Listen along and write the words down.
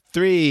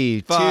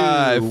3,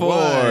 5, 2, 4,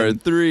 1.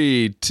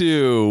 3,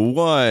 2,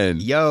 1.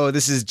 Yo,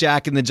 this is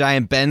Jack and the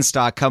Giant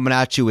Benstock coming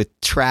at you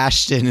with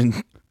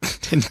Trashton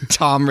and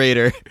Tom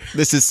Raider.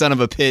 This is Son of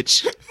a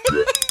Pitch.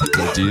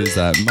 Ideas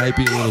that might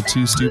be a little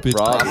too stupid.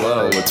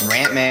 Bravo. It's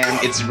Rant Man.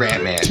 It's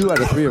Rant Man. 2 out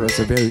of 3 of us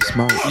are very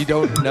smart. You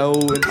don't know.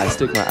 I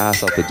stick my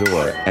ass out the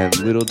door, and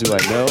little do I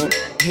know,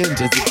 Hint,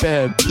 it's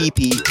bad.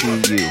 PP to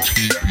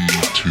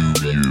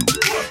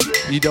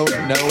you. You don't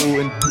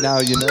know, and now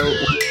you know.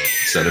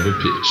 Son of a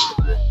Pitch.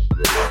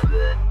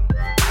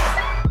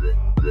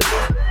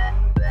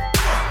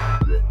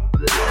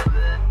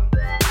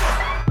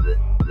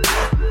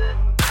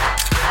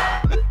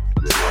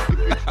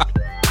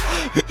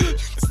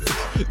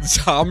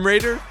 Tom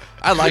Raider?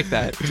 I like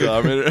that.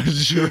 Tom Raider.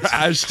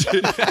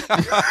 Trashton.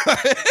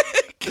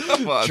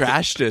 Come on.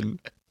 Trashton.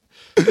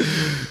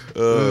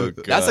 Oh,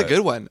 God. That's a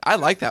good one. I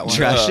like that one.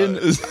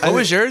 Trashton. What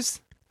was yours?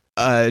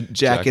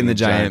 Jack and the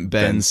Giant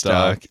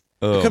Benstock.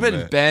 Oh, It could have been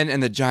man. Ben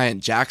and the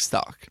Giant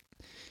Jackstock.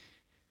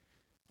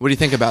 What do you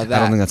think about that? I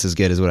don't think that's as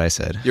good as what I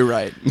said. You're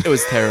right. It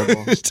was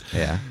terrible.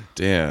 Yeah.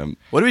 Damn.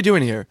 What are we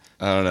doing here?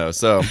 I don't know.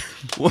 So,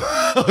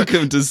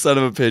 welcome to Son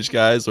of a Pitch,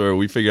 guys, where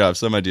we figure out if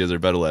some ideas are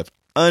better left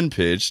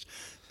unpitched.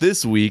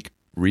 This week,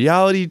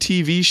 reality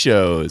TV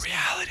shows.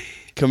 Reality.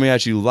 Coming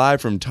at you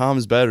live from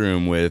Tom's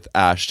bedroom with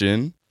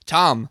Ashton.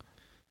 Tom.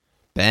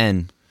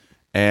 Ben.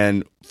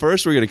 And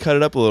first, we're going to cut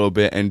it up a little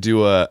bit and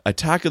do a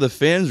Attack of the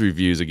Fans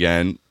reviews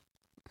again.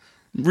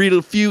 Read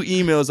a few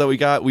emails that we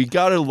got. We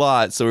got a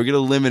lot, so we're going to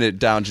limit it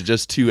down to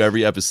just 2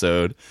 every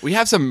episode, We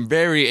have some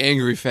very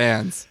angry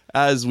fans.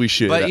 as we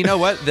should. But you know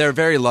what? They're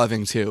very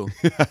loving too.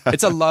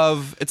 It's a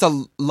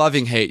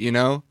loving hate, you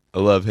know? I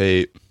love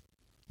hate,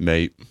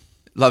 mate.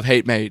 Love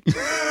hate mate.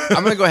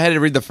 I'm going to go ahead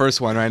and read the first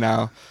one right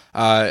now.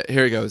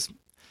 Here it goes.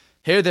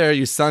 Hey there,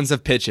 you sons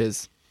of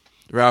pitches.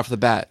 Right off the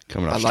bat.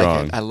 Coming off I like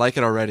strong. it. I like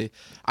it already.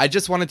 I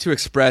just wanted to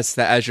express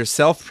that as your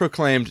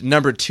self-proclaimed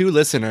number 2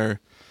 listener,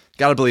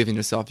 gotta believe in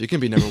yourself. You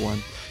can be number 1.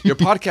 Your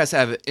podcasts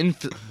have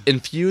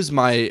infused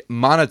my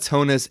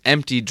monotonous,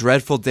 empty,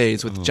 dreadful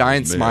days with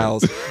giant man.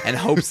 smiles and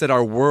hopes that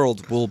our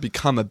world will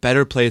become a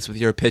better place with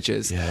your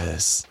pitches.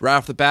 Yes. Right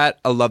off the bat,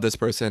 I love this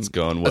person. It's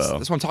going well.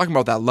 That's what I'm talking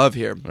about, that love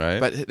here. Right.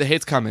 But the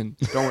hate's coming.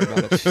 Don't worry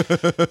about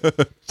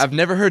it. I've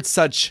never heard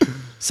such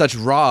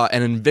raw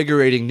and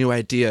invigorating new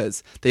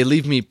ideas. They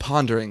leave me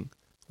pondering.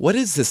 What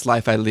is this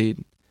life I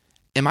lead?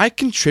 Am I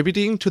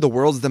contributing to the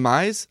world's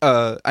demise?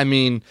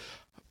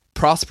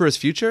 Prosperous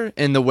future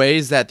in the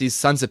ways that these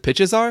sons of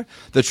pitches are?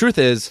 The truth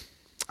is,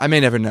 I may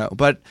never know,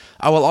 but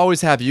I will always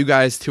have you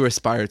guys to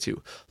aspire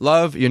to.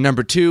 Love, your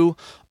number 2,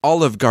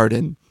 Olive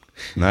Garden.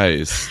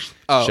 Nice.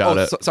 Shout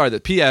out. Sorry, the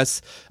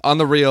PS, on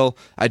the real,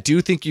 I do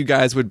think you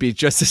guys would be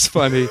just as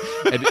funny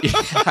and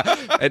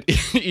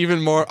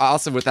even more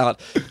awesome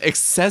without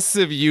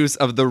excessive use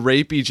of the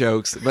rapey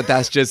jokes, but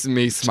that's just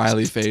me,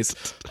 smiley face.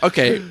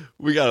 Okay,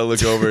 We got to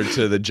look over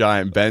to the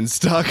Giant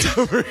Benstock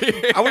over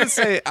here. I want to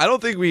say, I don't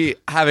think we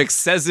have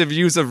excessive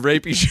use of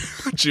rapey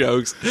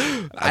jokes.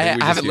 I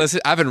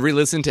haven't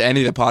re-listened to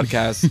any of the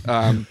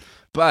podcasts,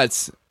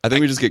 but... I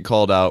think we just get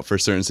called out for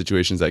certain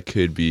situations that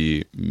could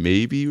be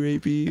maybe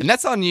rapey. And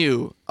that's on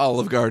you,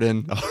 Olive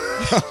Garden.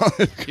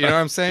 You know what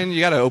I'm saying? You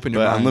got to open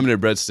your But mind.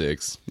 unlimited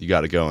breadsticks, you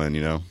got to go in,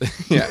 you know?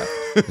 Yeah.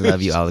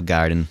 Love you, Olive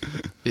Garden.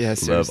 Yeah, Love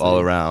seriously. all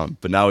around.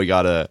 But now we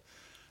got a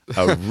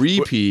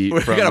repeat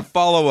We from got a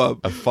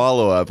follow-up. a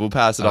follow-up. We'll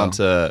pass it on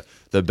to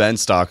the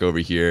Benstock over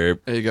here.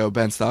 There you go,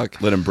 Benstock.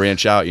 Let him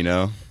branch out, you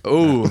know?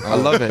 Oh, I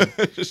love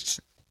it.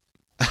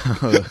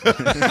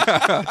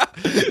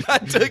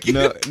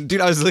 No, dude,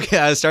 I was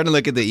starting to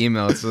look at the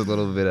email. It's a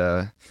little bit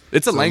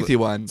It's a lengthy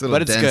one, a little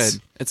but it's dense.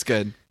 good. It's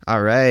good.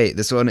 All right,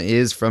 this one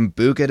is from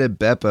Buca de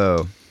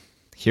Beppo.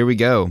 Here we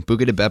go,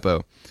 Buca de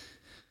Beppo.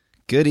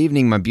 Good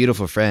evening, my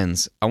beautiful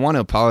friends. I want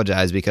to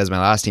apologize because my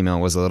last email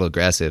was a little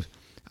aggressive.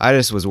 I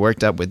just was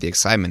worked up with the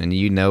excitement, and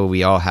you know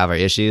we all have our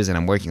issues, and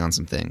I'm working on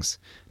some things.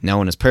 No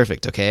one is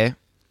perfect, okay?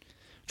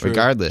 True.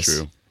 Regardless,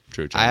 True.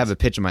 I have a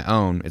pitch of my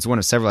own. It's one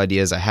of several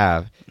ideas I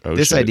have. Oh,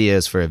 this shit. idea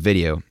is for a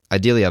video.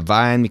 Ideally a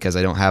Vine because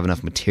I don't have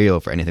enough material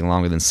for anything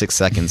longer than 6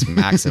 seconds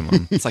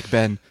maximum. It's like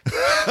Ben.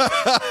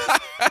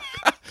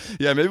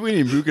 Yeah, maybe we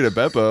need Buca de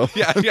Beppo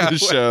Yeah, for the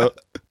show.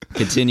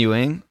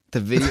 Continuing, the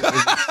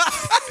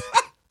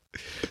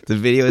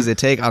video is a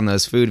take on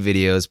those food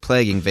videos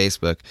plaguing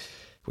Facebook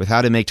with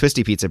how to make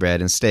twisty pizza bread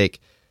and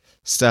steak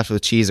stuffed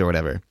with cheese or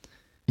whatever.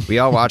 We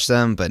all watch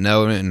them, but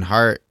know in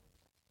heart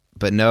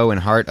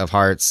of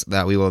hearts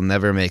that we will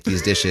never make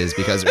these dishes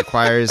because it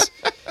requires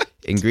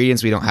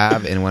ingredients we don't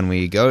have. And when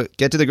we get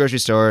to the grocery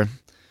store,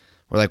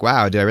 we're like,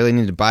 wow, do I really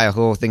need to buy a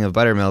whole thing of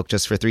buttermilk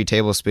just for 3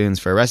 tablespoons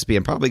for a recipe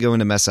I'm probably going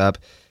to mess up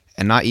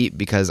and not eat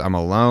because I'm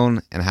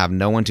alone and have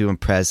no one to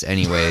impress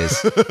anyways.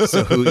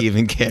 So who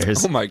even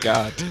cares? Oh my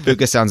God.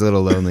 Buka sounds a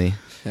little lonely.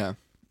 Yeah.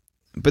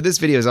 But this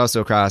video is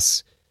also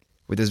across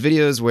with those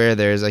videos where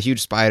there's a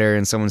huge spider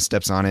and someone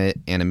steps on it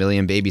and a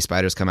million baby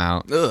spiders come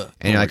out. Ugh.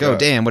 And you're like, oh,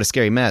 damn, what a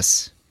scary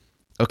mess.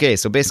 Okay,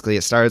 so basically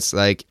it starts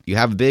like you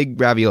have a big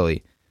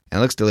ravioli and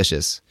it looks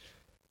delicious.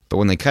 But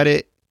when they cut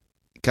it,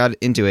 cut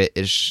into it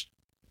is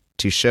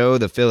to show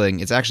the filling.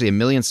 It's actually 1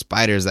 million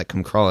spiders that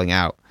come crawling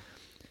out.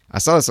 I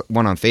saw this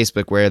one on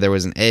Facebook where there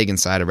was an egg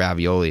inside a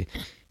ravioli,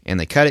 and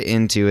they cut it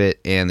into it,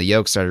 and the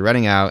yolk started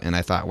running out, and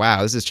I thought,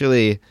 wow, this is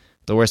truly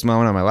the worst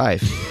moment of my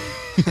life.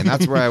 And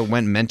that's where I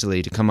went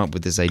mentally to come up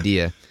with this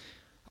idea.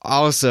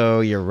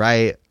 Also, you're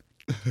right.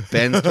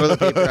 Ben's toilet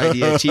paper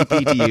idea,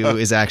 TPTU,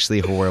 is actually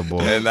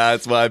horrible. And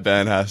that's why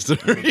Ben has to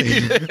read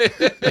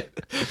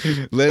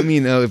it. Let me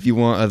know if you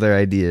want other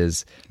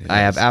ideas. Yes. I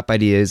have app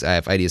ideas. I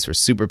have ideas for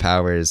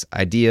superpowers,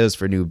 ideas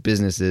for new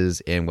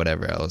businesses, and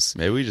whatever else.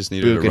 Maybe we just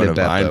needed to Buca run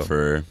de a vine Beppo.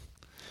 for...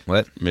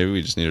 What? Maybe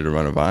we just needed to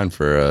run a vine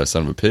for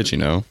Son of a Pitch, you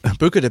know?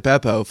 Buca de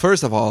Beppo,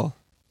 first of all,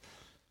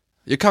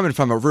 you're coming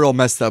from a real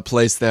messed up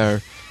place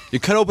there. You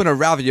cut open a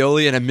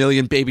ravioli and 1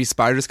 million baby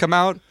spiders come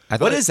out?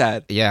 What is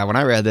that? Yeah, when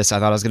I read this, I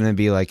thought it was going to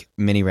be like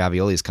mini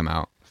raviolis come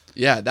out.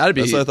 Yeah, that'd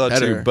be That's what I thought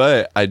better. too.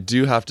 But I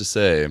do have to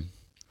say,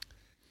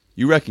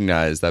 you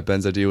recognize that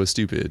Ben's idea was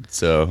stupid.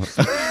 So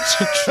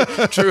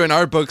True, in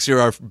our books, you're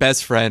our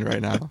best friend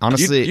right now.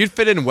 Honestly- You'd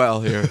fit in well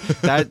here.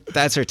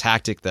 That's her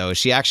tactic, though.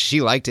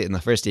 She liked it in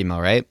the first email,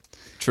 right?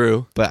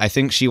 True. But I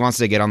think she wants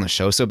to get on the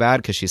show so bad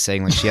because she's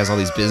saying like she has all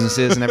these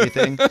businesses and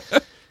everything.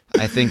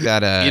 I think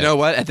that You know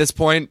what? At this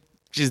point,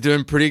 she's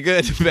doing pretty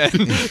good, Ben.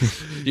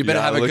 You better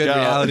Yeah, have a look good out.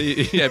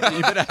 reality. Yeah,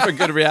 you better have a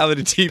good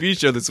reality TV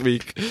show this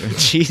week.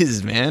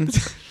 Jesus, man.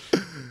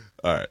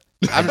 all right.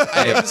 I'm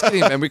just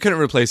kidding, man. We couldn't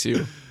replace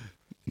you.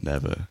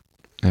 Never.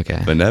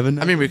 Okay. But never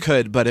know. I mean, we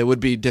could, but it would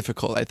be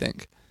difficult, I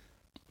think.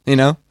 You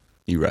know?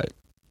 You're right.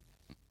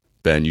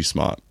 Ben, you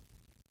smart.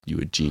 You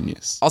a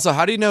genius. Also,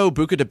 how do you know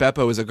Buca de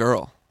Beppo is a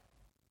girl?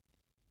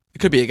 It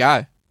could be a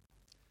guy,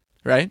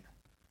 right?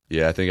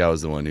 Yeah, I think I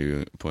was the one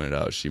who pointed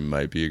out she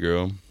might be a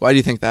girl. Why do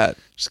you think that?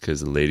 Just because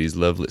the ladies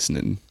love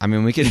listening. I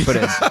mean, we could put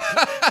it.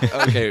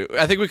 Okay,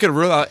 I think we could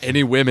rule out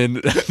any women.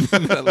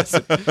 that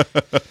listen.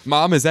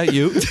 Mom, is that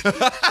you?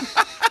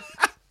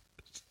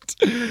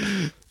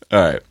 All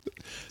right.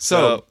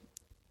 So,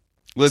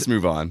 Let's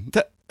move on.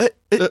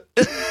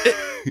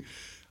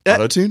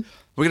 Auto-tune?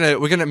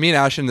 we're gonna me and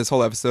Ashton this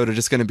whole episode are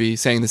just gonna be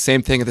saying the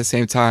same thing at the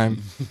same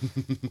time.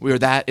 We are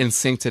that in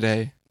sync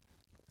today.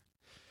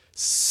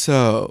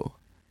 So,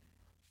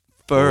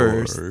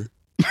 first, Or-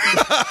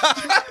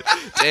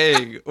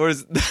 dang,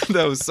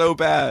 that was so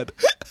bad.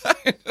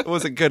 It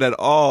wasn't good at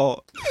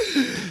all.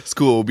 It's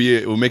cool.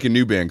 We'll make a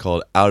new band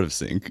called Out of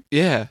Sync.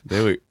 Yeah.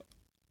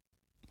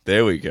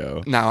 There we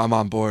go. Now I'm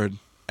on board.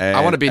 And,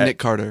 I want to be Nick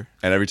Carter.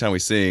 And every time we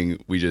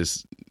sing, we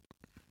just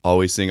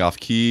always sing off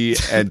key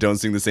and don't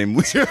sing the same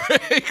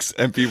lyrics,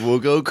 and people will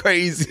go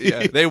crazy.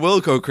 Yeah, they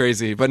will go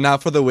crazy, but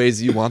not for the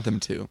ways you want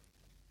them to.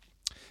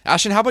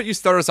 Ashton, how about you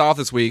start us off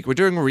this week? We're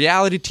doing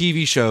reality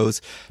TV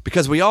shows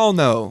because we all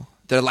know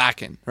they're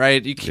lacking,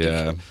 right?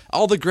 Yeah.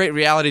 All the great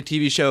reality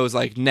TV shows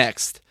like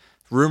Next,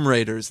 Room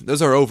Raiders,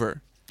 those are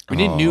over. We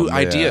need new man.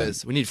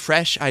 ideas. We need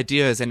fresh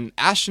ideas, and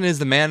Ashton is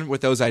the man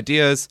with those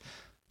ideas.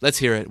 Let's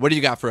hear it. What do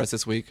you got for us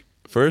this week?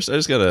 First, I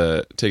just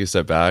gotta take a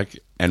step back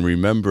and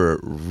remember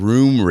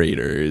Room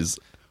Raiders.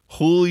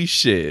 Holy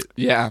shit.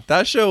 Yeah.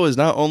 That show is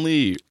not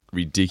only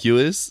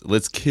ridiculous,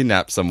 let's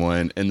kidnap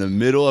someone in the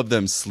middle of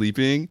them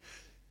sleeping.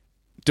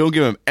 Don't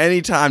give them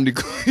any time to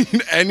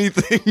clean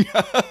anything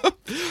up.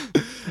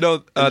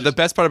 No, the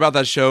best part about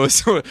that show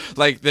is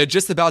like they're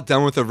just about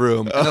done with the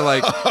room, and they're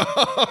like,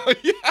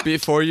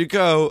 "Before you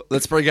go,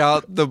 let's bring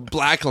out the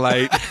black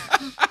light."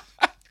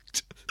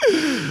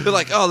 They're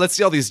like, "Oh, let's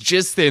see all these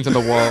jizz stains on the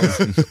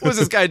walls. What's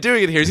this guy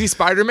doing in here? Is he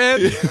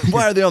Spider-Man?"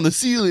 Why are they on the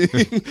ceiling?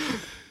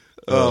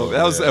 Oh,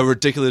 that was a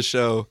ridiculous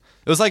show.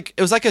 It was like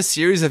a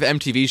series of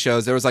MTV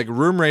shows. There was like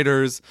Room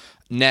Raiders,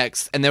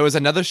 Next, and there was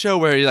another show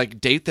where you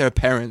like date their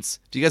parents.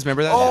 Do you guys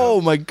remember that?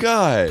 Oh my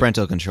god.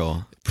 Parental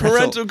control.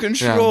 Parental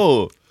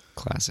control.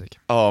 Classic.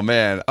 Oh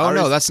man. Oh, I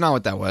no, was- that's not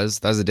what that was.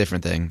 That was a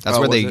different thing. That's Oh,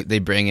 where was it? they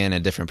bring in a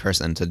different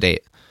person to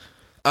date.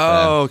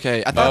 Oh,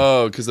 okay. I thought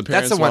Oh, because the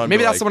parents that's the one. wanted Maybe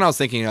to, that's like- the one I was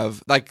thinking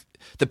of. Like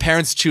the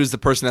parents choose the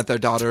person that their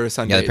daughter or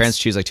son Yeah, the dates. parents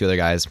choose like 2 other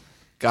guys.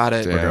 Got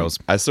it. Damn. girls.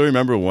 I still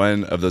remember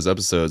one of those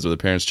episodes where the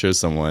parents chose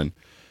someone,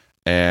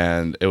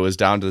 and it was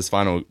down to this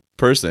final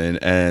person,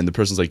 and the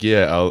person's like,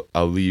 "Yeah,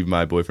 I'll leave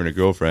my boyfriend or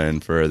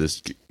girlfriend for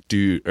this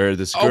dude or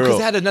this girl." Oh, because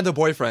they had another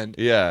boyfriend.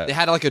 Yeah. They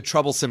had like a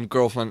troublesome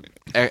girlfriend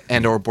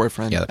and or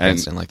boyfriend. Yeah, the and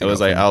parents didn't like the it was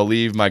like, girlfriend. "I'll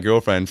leave my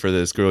girlfriend for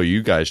this girl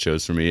you guys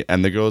chose for me,"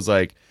 and the girl's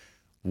like,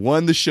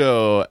 won the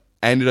show,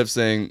 ended up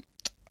saying,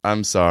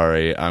 "I'm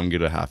sorry, I'm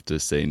gonna have to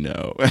say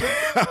no."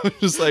 I was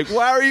just like,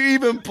 "Why are you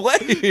even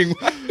playing?"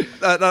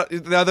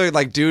 The other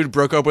like dude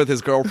broke up with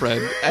his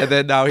girlfriend, and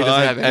then now he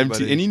doesn't have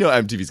anybody. And you know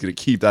MTV's gonna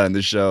keep that in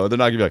the show. They're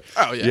not gonna be like,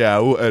 Oh, yeah. yeah,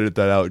 we'll edit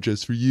that out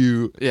just for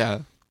you."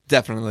 Yeah,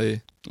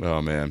 definitely.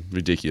 Oh man,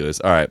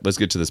 ridiculous. All right, let's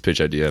get to this pitch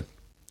idea.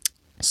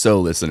 So,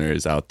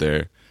 listeners out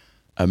there,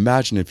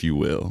 imagine, if you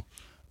will,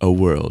 a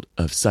world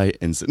of sight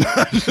and sound.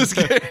 I'm just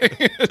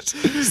kidding.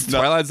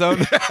 Twilight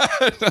Zone.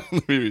 Let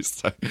me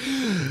restart.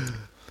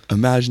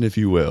 Imagine, if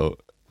you will,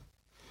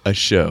 a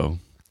show,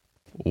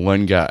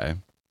 one guy,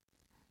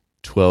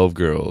 12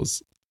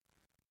 girls,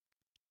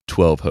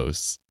 12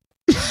 hosts.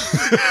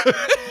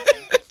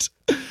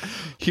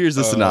 here's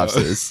the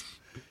synopsis.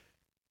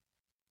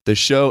 The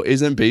show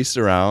isn't based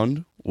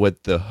around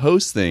what the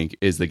hosts think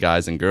is the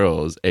guys and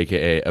girls,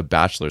 aka a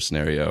bachelor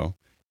scenario.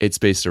 It's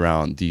based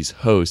around these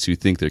hosts who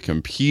think they're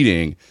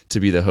competing to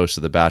be the host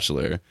of The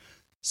Bachelor.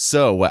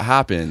 So what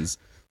happens,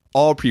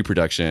 all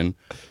pre-production,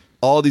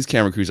 all these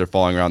camera crews are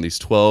following around these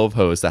 12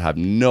 hosts that have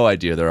no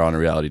idea they're on a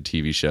reality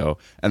TV show,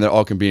 and they're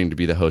all competing to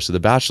be the host of The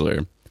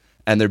Bachelor.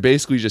 And they're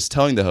basically just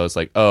telling the host,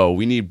 like, oh,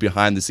 we need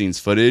behind-the-scenes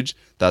footage.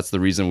 That's the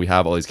reason we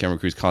have all these camera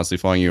crews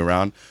constantly following you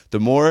around. The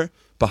more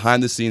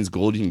behind-the-scenes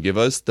gold you can give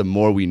us, the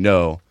more we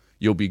know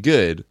you'll be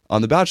good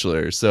on The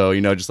Bachelor. So,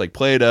 just like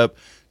play it up,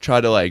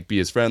 try to like be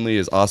as friendly,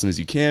 as awesome as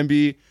you can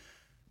be.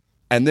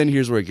 And then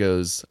here's where it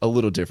goes a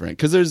little different.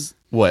 Because there's,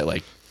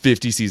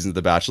 50 seasons of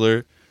The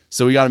Bachelor?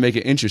 So we got to make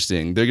it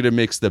interesting. They're going to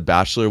mix The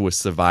Bachelor with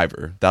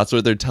Survivor. That's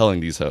what they're telling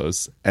these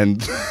hosts. And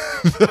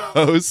the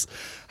hosts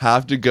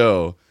have to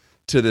go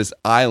to this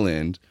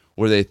island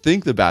where they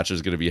think The Bachelor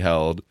is going to be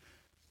held.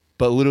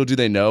 But little do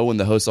they know, when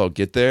the hosts all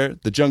get there,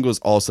 the jungle is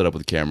all set up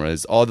with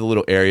cameras. All the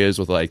little areas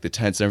with like the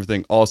tents and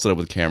everything, all set up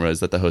with cameras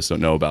that the hosts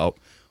don't know about.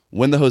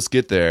 When the hosts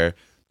get there,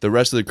 the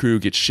rest of the crew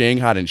gets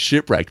shanghaied and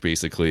shipwrecked,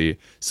 basically.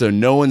 So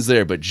no one's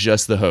there but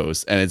just the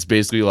hosts. And it's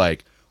basically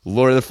like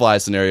Lord of the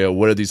Flies scenario.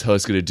 What are these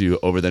hosts going to do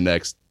over the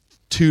next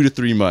 2 to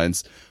 3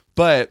 months?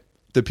 But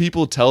the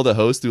people tell the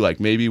host through like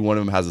maybe one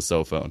of them has a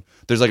cell phone.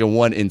 There's like a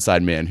one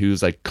inside man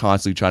who's like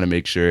constantly trying to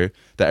make sure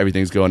that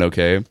everything's going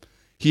okay.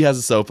 He has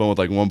a cell phone with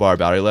like 1 bar of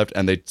battery left,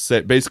 and they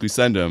basically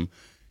send him,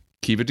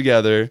 keep it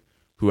together.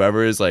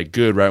 Whoever is like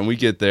good right when we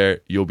get there,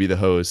 you'll be the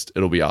host.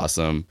 It'll be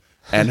awesome.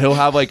 And he'll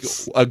have like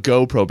a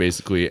GoPro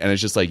basically. And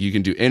it's just like you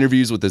can do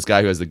interviews with this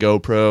guy who has the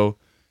GoPro.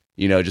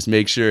 Just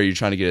make sure you're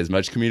trying to get as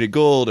much comedic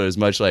gold or as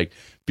much like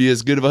be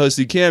as good of a host as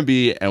you can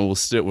be. And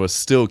we'll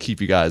still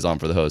keep you guys on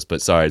for the host.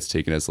 But sorry, it's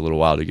taking us a little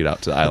while to get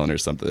out to the island or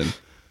something.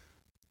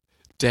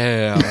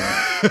 Damn.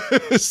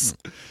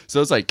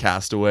 So it's like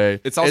Castaway.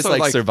 It's also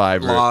like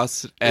Survivor.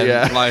 Lost and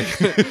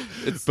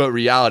it's but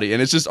reality.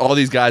 And it's just all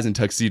these guys in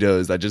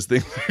tuxedos that just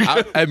think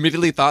I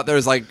immediately thought there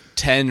was like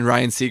 10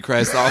 Ryan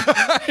Seacrest all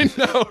I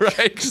know,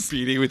 right?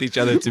 competing with each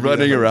other to be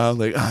Running the host. around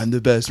like, I'm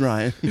the best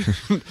Ryan.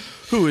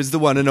 Who is the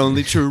one and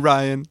only true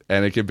Ryan?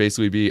 And it could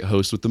basically be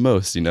host with the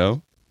most,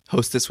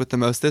 Hostess with the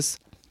mostest?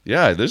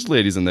 Yeah, there's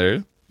ladies in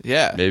there.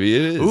 Yeah. Maybe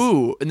it is.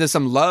 Ooh, and there's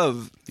some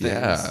love things.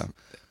 Yeah.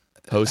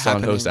 Host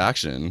on host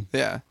action.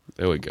 Yeah.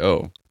 There we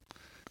go.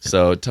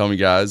 So tell me,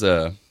 guys,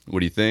 what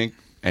do you think?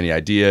 Any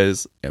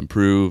ideas?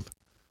 Improve?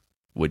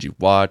 Would you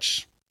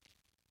watch?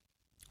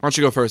 Why don't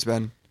you go first,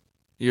 Ben?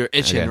 You're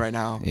itching Okay. right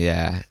now.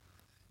 Yeah.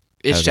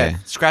 Itch Okay.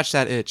 that. Scratch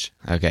that itch.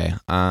 Okay.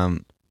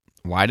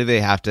 Why do they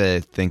have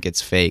to think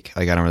it's fake?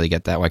 Like, I don't really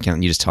get that. Why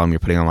can't you just tell them you're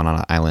putting them on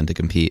an island to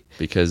compete?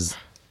 Because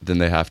then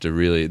they have to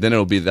really,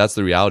 that's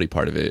the reality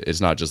part of it.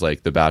 It's not just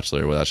like The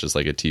Bachelor, where that's just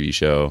like a TV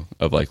show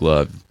of like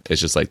love. It's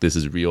just like, this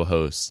is real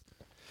hosts,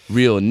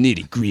 real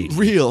nitty gritty.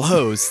 Real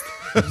host.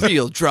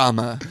 Real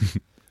drama.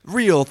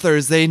 Real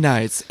Thursday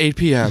nights, 8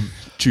 p.m.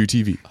 True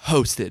TV.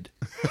 Hosted.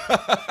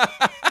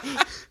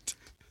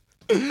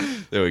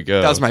 There we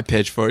go. That was my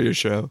pitch for your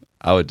show.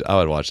 I would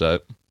watch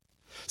that.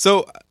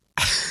 So,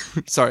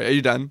 sorry, are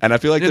you done? And I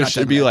feel like You're there not should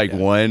done be yet, like yeah.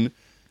 one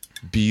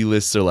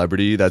B-list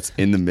celebrity that's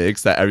in the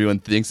mix that everyone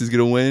thinks is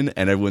gonna win,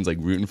 and everyone's like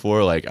rooting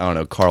for, like, I don't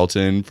know,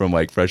 Carlton from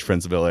like Fresh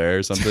Prince of Bel-Air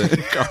or something.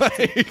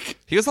 Like,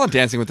 He was on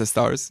Dancing with the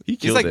Stars. He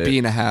He's killed like it.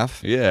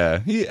 B.5.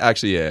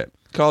 yeah.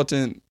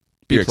 Carlton,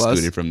 B+. you're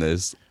excluded from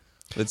this.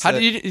 Let's How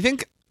do you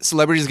think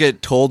celebrities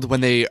get told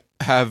when they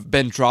have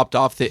been dropped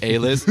off the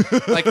A-list?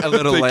 Like a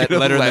little They get a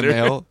letter in letter. the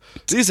mail.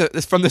 These are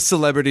it's from the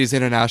Celebrities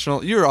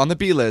International. You're on the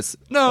B-list.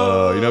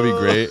 No. you know, it'd be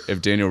great if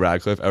Daniel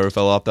Radcliffe ever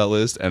fell off that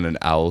list and an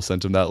owl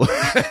sent him that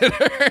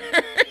letter.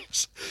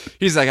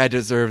 He's like, I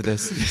deserve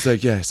this. He's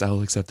like, yes, I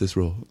will accept this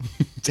role.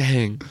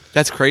 Dang.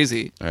 That's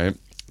crazy. All right.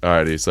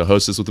 Alrighty. So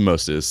hostess with the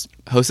mostest.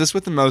 Hostess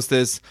with the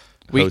mostest.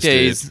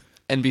 Weekdays,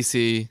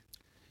 NBC.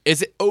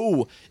 Is it?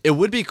 Oh, it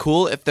would be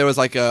cool if there was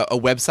like a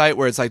website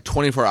where it's like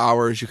 24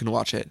 hours you can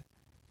watch it.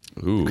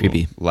 Ooh,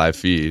 Creepy. live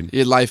feed.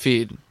 Your live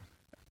feed.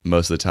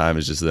 Most of the time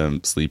it's just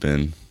them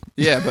sleeping.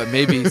 Yeah, but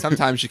maybe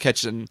sometimes you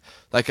catch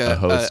like a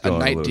host going a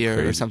night little deer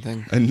or crazy.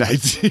 something. A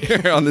night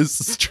deer on this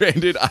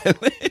stranded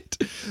island.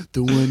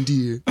 The one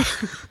deer.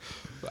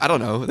 I don't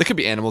know. There could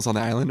be animals on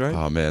the island, right?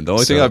 Oh man, the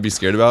only thing So- I'd be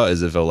scared about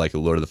is if like a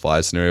Lord of the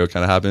Flies scenario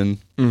kind of happened.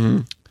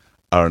 Mm-hmm.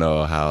 I don't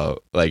know how.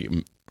 Like,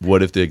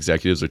 what if the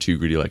executives are too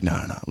greedy? Like,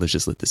 no, let's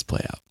just let this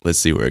play out. Let's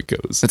see where it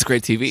goes. That's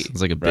great TV.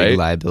 It's like a big Right?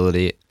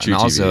 liability. True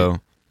and TV.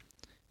 also,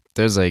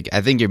 there's like,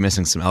 I think you're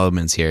missing some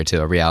elements here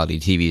to a reality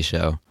TV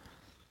show.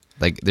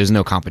 Like, there's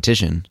no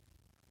competition.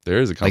 There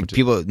is a Like,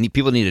 competition.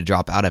 people need to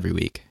drop out every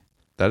week.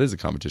 That is a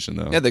competition,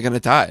 though. Yeah, they're gonna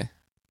die.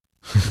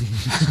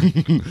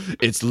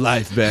 It's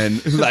life,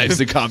 Ben. Life's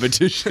a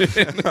competition.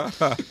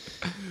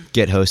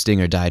 Get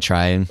hosting or die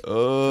trying.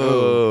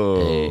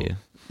 Oh. Hey.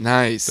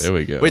 Nice. There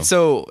we go. Wait,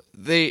 so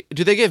do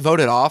they get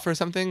voted off or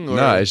something? Or?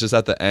 No, it's just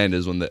at the end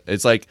is when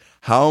it's like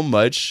how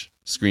much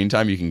screen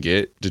time you can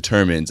get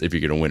determines if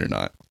you're gonna win or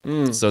not.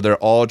 So they're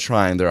all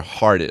trying their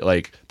hardest.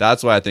 Like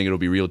that's why I think it'll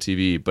be real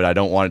TV. But I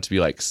don't want it to be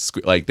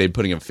like they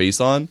putting a face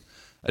on.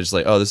 I just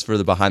like, oh, this is for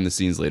the behind the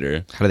scenes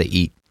later. How do they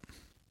eat?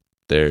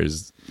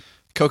 There's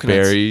Coconuts.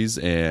 berries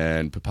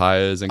and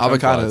papayas and Avocados.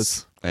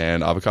 kumquats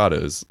and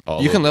avocados.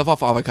 You can live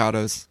off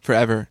avocados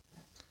forever.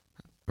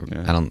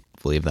 Yeah. I don't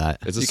believe that.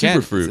 It's a You can.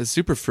 superfruit. It's a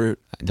super fruit.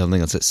 I don't think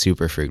that's what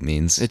superfruit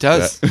means. It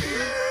does.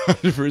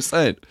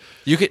 100%.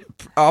 You could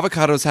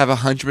avocados have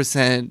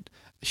 100%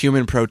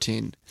 human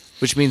protein,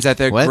 which means that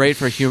they're What? great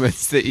for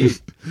humans to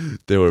eat.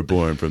 They were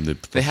born from the.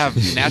 They have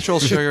natural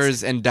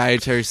sugars and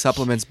dietary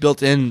supplements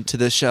built into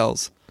the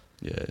shells.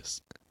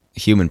 Yes.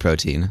 Human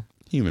protein.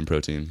 Human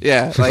protein.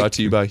 Yeah, Brought like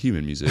to you by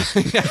Human Music.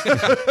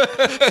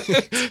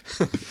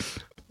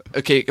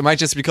 okay, it might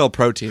just be called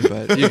protein,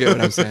 but you get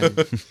what I'm saying.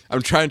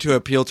 I'm trying to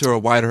appeal to a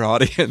wider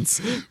audience.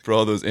 For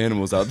all those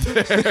animals out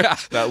there.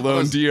 That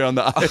lone deer on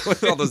the island.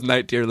 All those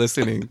night deer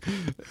listening.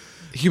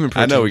 Human I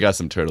protein. know we got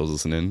some turtles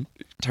listening.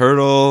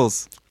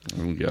 turtles.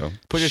 There we go.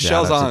 Put your Shout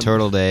shells out to on.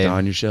 Turtle Day.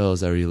 Don your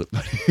shells. Every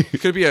It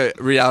could be a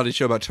reality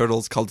show about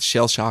turtles called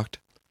Shell Shocked.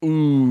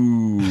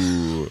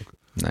 Ooh.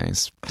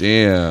 Nice.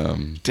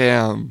 Damn.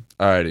 Damn.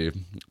 Alrighty.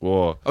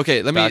 Well,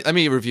 Okay, let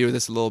me review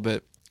this a little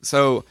bit.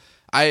 So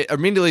I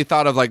immediately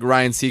thought of like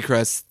Ryan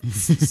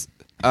Seacrest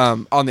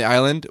on the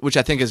island, which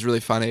I think is really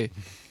funny.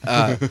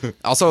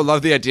 Also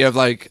love the idea of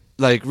like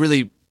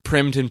really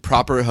primed and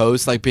proper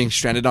hosts like being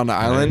stranded on the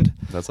island.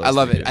 That's what I I was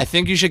love it. thinking. I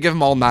think you should give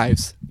them all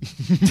knives.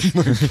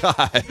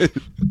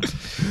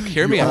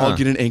 Hear me I'll out.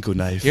 get an ankle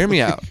knife. Hear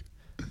me out.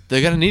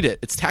 They're gonna need it.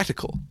 It's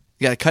tactical.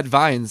 You gotta cut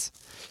vines.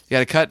 You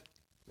gotta cut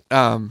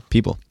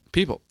People.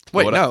 people.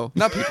 Wait, What no,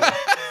 not people.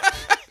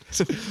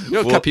 You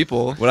don't cut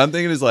people. What I'm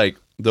thinking is like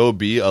there'll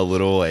be a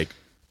little like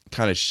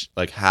kind of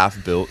like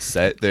half built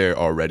set there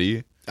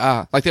already.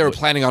 Like they were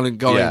planning on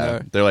going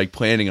there. They're like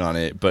planning on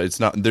it, but it's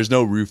not. There's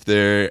no roof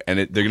there, and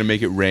they're gonna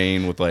make it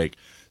rain with like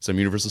some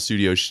Universal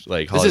Studios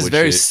like Hollywood This is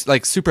very shit.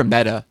 like super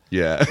meta.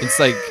 Yeah. It's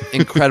like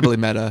incredibly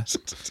meta.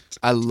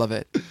 I love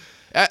it.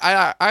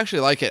 I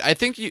actually like it. I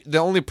think the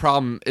only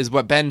problem is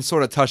what Ben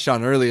sort of touched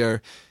on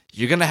earlier.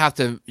 You're gonna have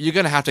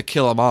to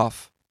kill them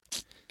off.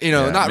 You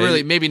know, Yeah, not maybe-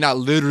 really, maybe not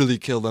literally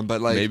kill them,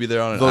 but like Maybe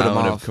they're on an vote 'em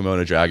island off. of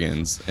Komodo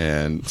dragons,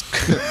 and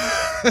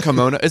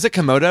Kimono. Is it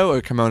Komodo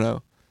or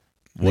Kimono?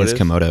 What is if-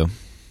 Komodo?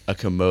 a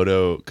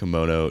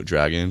kimono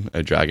dragon,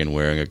 a dragon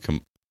wearing a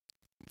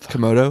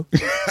Komodo?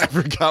 I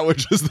forgot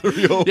which was the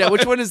real. Yeah,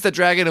 which one is the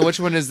dragon and which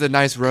one is the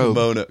nice robe?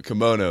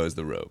 Kimono is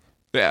the robe.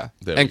 Yeah.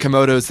 There And we go.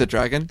 Komodo is the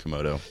dragon?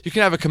 Komodo. You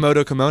can have a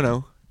Komodo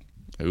kimono.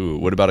 Ooh,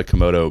 what about a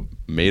Komodo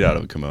made out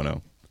of a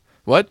kimono?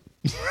 What?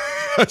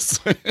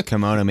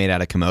 Kimono made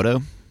out of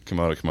Komodo?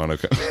 Kimono.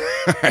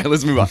 All right,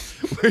 let's move on.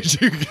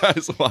 Where'd you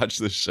guys watch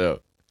this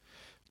show?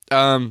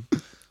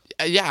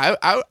 Yeah,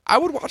 I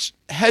would watch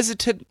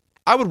hesitant.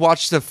 I would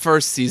watch the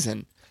first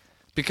season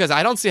because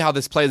I don't see how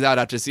this plays out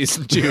after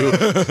season 2.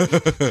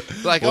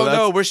 Like, Well, oh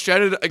no, we're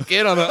stranded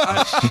again on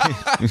a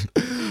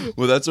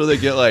Well, that's where they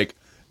get like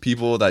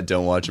people that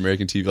don't watch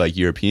American TV, like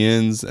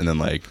Europeans, and then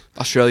like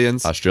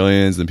Australians.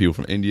 Australians, and people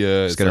from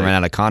India. It's gonna run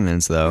out of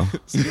continents though.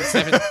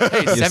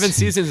 7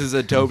 seasons is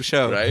a dope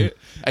show, right?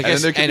 I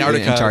guess there could be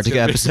Antarctica. The Antarctica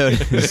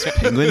episode is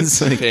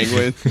penguins. Like,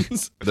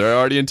 Penguins. They're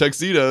already in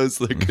tuxedos.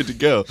 They're good to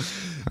go.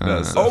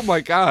 No, so Oh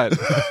my god,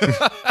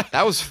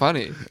 that was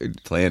funny.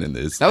 planning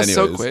this. That was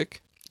so Anyways,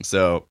 quick.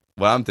 So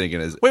what I'm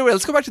thinking is Wait,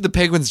 let's go back to the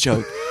penguins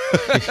joke.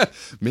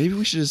 maybe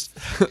we should just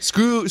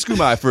screw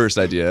my first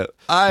idea.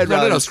 I'd No,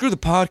 rather screw the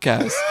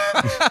podcast.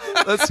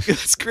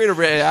 let's create a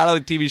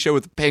reality TV show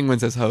with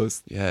penguins as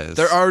hosts. Yes.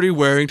 They're already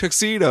wearing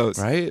tuxedos.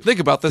 Right? Think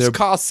about this They're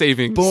cost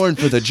savings. born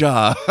for the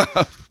job.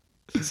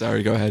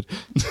 Sorry, go ahead.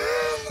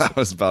 That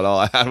was about all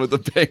I had with the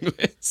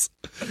Penguins.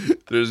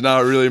 There's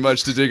not really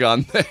much to dig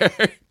on there.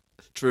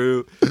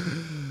 True.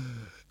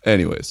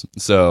 Anyways,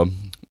 so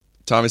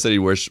Tommy said he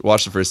watched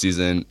the first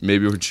season.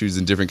 Maybe we're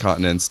choosing different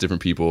continents,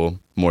 different people,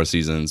 more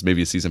seasons.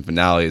 Maybe a season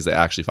finale as they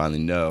actually finally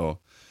know.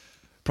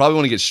 Probably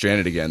want to get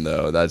stranded again,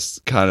 though. That's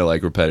kind of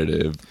like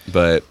repetitive.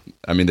 But,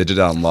 I mean, they did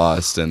it on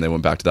Lost, and they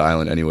went back to the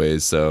island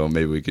anyways, so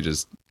maybe we could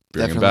just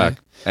bring them Definitely.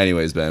 back.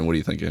 Anyways, Ben, what are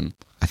you thinking?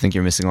 I think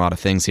you're missing a lot of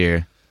things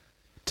here.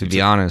 To be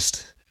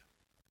honest,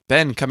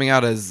 Ben coming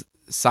out as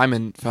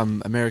Simon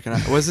from American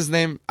Idol. What's his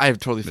name? I have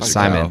totally fucked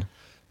Simon. it up.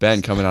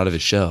 Ben coming out of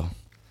his shell.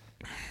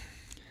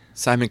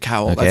 Simon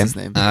Cowell. okay. That's his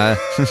name.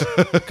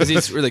 Because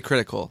he's really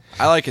critical.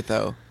 I like it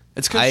though.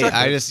 It's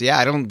constructive.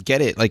 I don't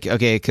get it. Like,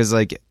 okay, because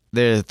like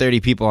there are 30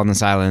 people on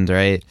this island,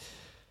 right?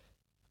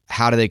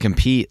 How do they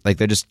compete? Like,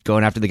 they're just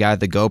going after the guy with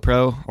the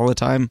GoPro all the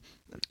time.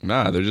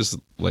 Nah, they're just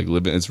like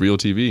living. It's real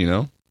TV, you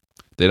know?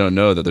 They don't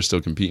know that they're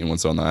still competing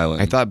once they're on the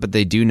island. I thought, but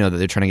they do know that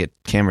they're trying to get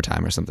camera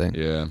time or something.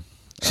 Yeah.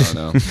 I don't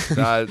know.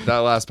 that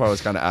last part was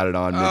kind of added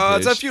on.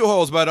 it's a few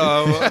holes, but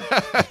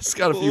It's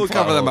got a few we'll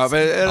cover them up.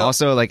 potholes.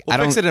 Also, like, We'll I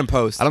don't fix it in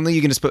post. I don't think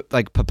you can just put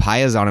like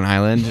papayas on an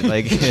island.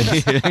 Like,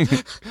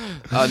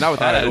 Not with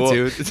that Well,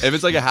 attitude. if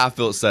it's like a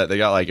half-built set, they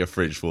got like a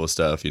fridge full of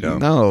stuff, you know?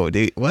 no,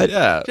 dude. What?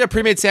 Yeah. Yeah,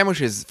 pre-made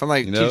sandwiches from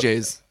like You know?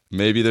 TJ's.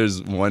 Maybe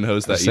there's one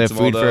host that So eats them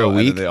all food for though, a and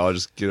week? then they all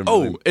just get them.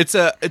 Oh, it's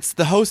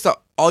the host that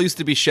all used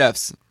to be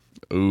chefs.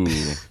 Ooh,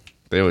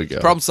 there we go.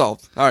 Problem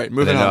solved. All right, They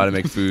moving know how to on.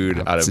 make food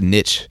out It's of a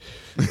niche.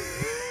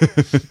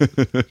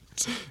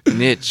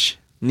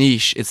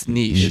 Niche. It's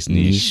niche. It's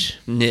niche.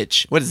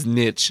 Niche. What is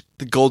niche?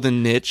 The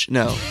golden niche?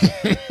 No.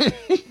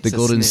 The a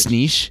golden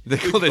snitch.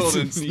 sneesh. The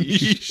golden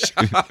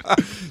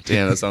niche.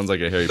 Damn, that sounds like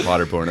a Harry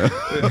Potter porno.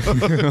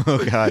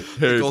 Oh god.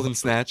 The golden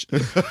snatch.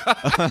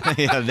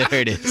 Yeah, there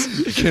it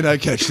is. Can I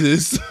catch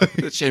this?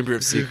 The chamber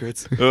of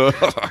secrets. Oh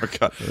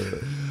god.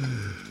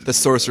 The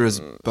sorcerer's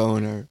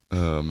boner.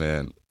 Oh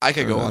man. I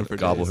could go on for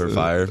Gobble days. her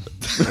fire.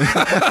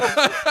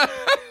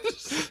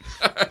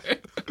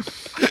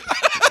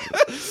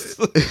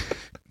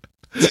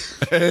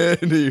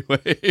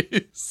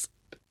 Anyways.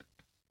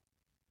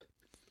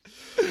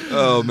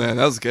 Oh man,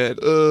 that was good.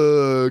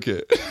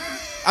 Okay.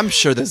 I'm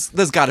sure there's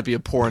got to be a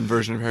porn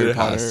version of Harry There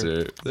Potter. has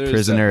to. There's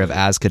Prisoner of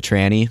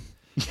Azkatrani.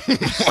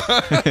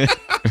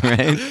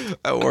 Right?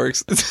 That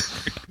works.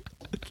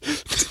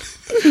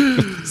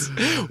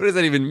 What does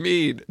that even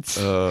mean?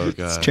 Oh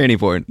god. Tranny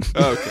porn.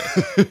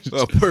 Okay.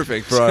 Oh,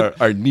 perfect. For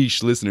our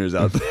niche listeners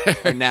out there.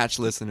 Our Natch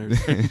listeners.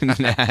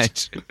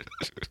 Natch.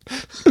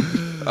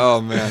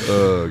 Oh man.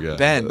 Oh god.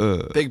 Ben,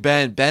 Big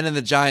Ben, Ben and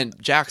the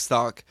Giant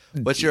Jackstock.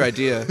 What's your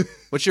idea?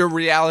 What's your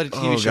reality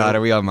TV Oh show? god,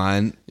 are we on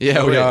mine?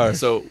 Yeah, we Wait, are.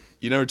 So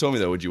you never told me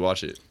that. Would you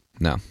watch it?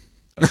 No.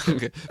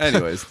 Okay.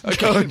 Anyways. Back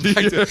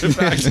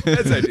to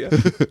Ben's idea.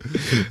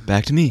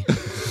 Back to me.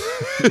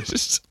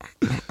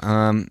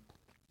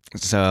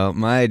 So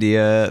my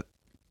idea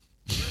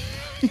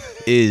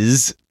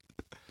is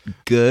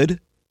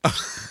good,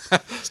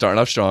 Starting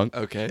off strong.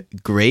 Okay.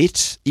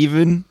 great,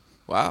 even.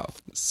 Wow.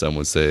 Some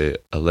would say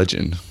a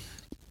legend.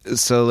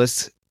 So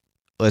let's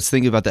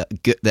think about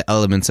the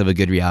elements of a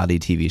good reality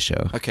TV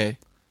show. Okay.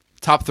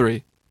 Top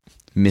 3.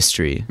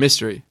 Mystery.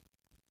 Mystery.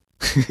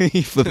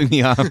 You flipping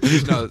me off?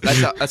 No,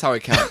 that's how I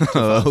count.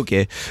 Oh,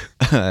 okay.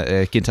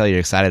 I can tell you're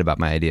excited about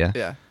my idea.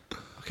 Yeah.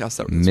 Okay, I'll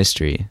start with this.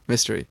 Mystery.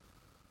 Mystery.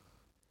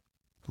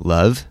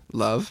 Love.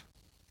 Love.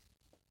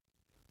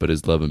 But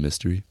is love a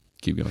mystery?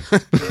 Keep going.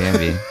 Can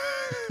be.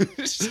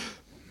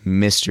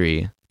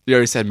 Mystery. You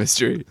already said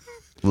mystery.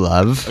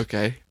 Love.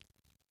 Okay.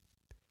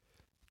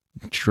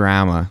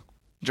 Drama.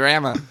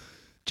 Drama.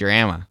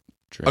 Drama.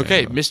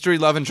 Okay, mystery,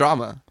 love, and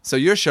drama. So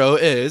your show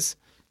is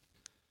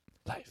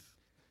Life.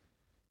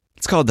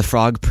 It's called The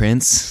Frog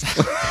Prince.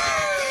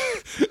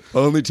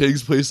 Only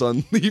takes place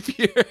on leap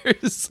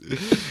years.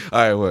 All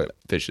right, what?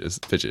 Pitch this.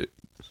 Pitch it.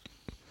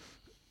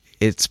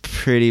 It's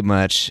pretty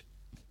much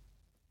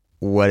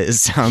what it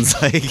sounds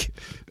like.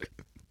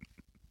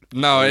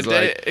 no, It's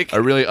like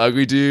a really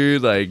ugly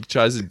dude like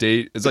tries to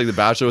date. It's like The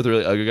Bachelor with a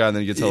really ugly guy, and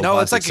then he gets No,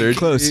 it's like surgery.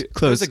 Close. There's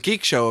Close. a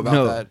geek show about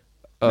No. that.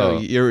 No, Oh.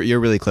 you're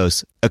really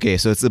close. Okay,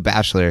 so it's The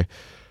Bachelor,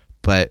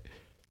 but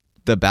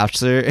The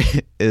Bachelor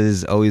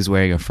is always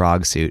wearing a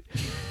frog suit.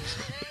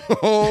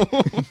 Oh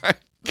my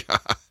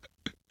god,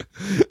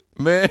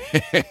 man!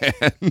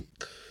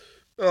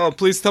 Oh,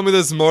 please tell me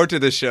there's more to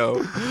the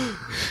show.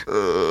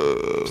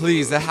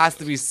 Please, there has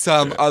to be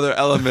some other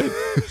element.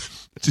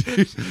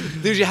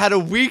 Dude, you had a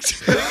week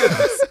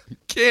to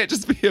Can't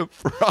just be a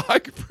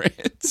frog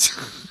prince.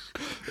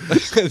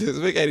 It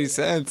doesn't make any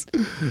sense.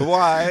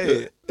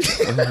 Why?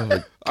 Oh my Are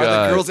the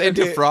god! girls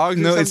into frogs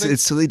or No, something?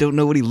 it's so they don't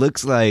know what he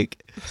looks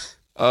like.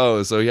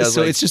 Oh, so he has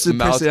So like it's just a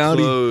mouth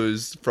personality.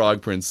 closed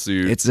frog prince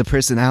suit. It's a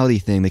personality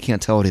thing. They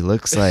can't tell what he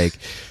looks like.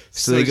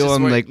 So, they it's go just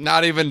on wearing- like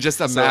not even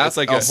just a So mask, it's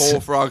like a a- whole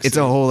frog it's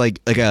suit. a whole like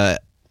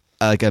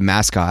a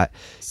mascot.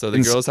 so the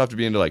and- girls have to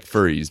be into like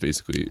furries,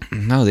 basically.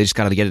 No, they just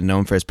got to get it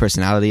known for his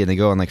personality, and they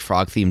go on like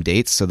frog themed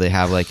dates. So they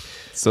have like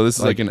So this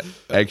is like an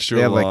extra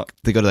they have long. like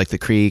they go to like the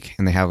creek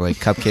and they have like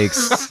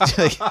cupcakes,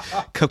 like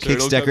cupcakes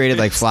Turtle decorated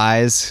like cupcakes.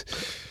 flies,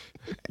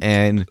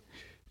 and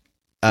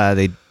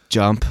they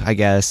jump, I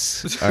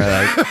guess, or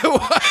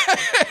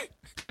like.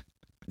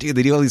 Dude,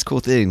 they do all these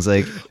cool things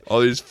like all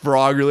these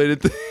frog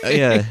related things.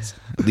 yeah,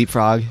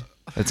 leapfrog.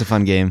 That's a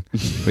fun game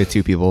with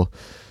 2 people.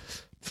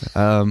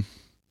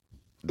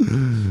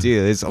 Dude,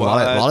 there's a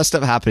lot of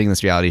stuff happening in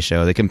this reality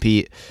show. They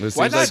compete. This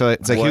Why seems not? So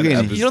it's like one you can-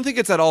 episode- You don't think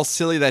it's at all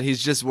silly that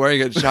he's just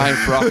wearing a giant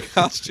frog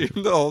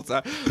costume the whole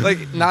time?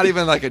 Like, not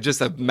even like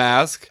just a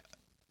mask.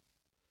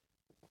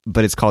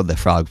 But it's called the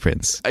Frog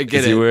Prince. I get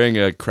Is he it. wearing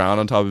a crown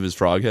on top of his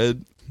frog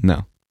head?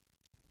 No,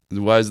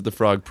 Why is it the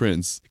frog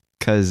prince?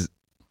 because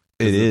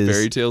it Is is. a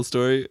fairy tale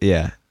story.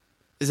 Yeah,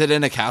 Is it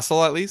in a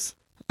castle at least?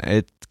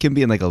 it can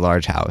be in like a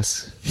large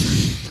house.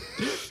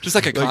 Just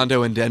like a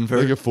condo in Denver?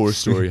 Like a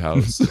 4-story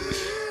house.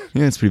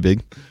 Yeah, it's pretty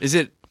big. Is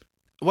it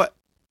what?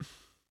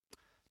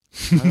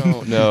 I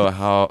don't know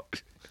how.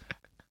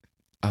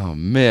 Oh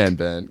man,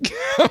 Ben!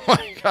 Oh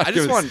my god! I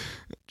just want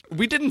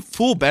we didn't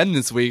fool Ben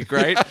this week,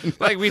 right?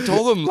 Like we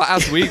told him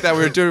last week that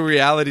we were doing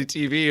reality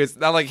TV. It's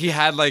not like he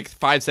had like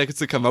 5 seconds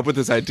to come up with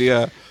this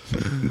idea.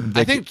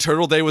 I think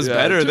Turtle Day was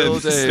better Turtle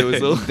than Day. It was a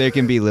little- There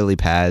can be lily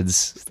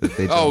pads that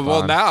they Oh jump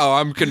well, on. now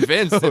I'm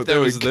convinced if there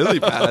was lily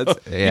pads.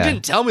 You Yeah.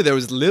 didn't tell me there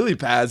was lily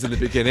pads in the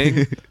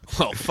beginning.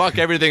 Well, fuck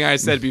everything I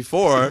said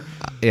before.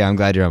 Yeah, I'm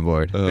glad you're on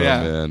board. Oh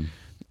Yeah. man,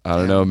 I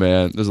don't know,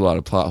 man. There's a lot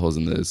of plot holes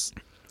in this.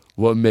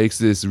 What makes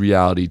this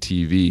reality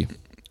TV?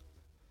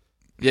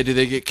 Yeah, did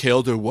they get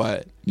killed or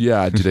what?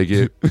 Yeah, did I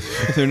get?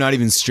 They're not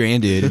even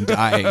stranded and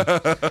dying.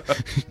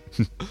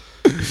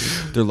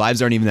 Their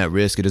lives aren't even at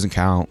risk. It doesn't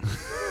count.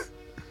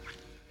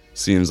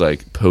 Seems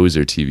like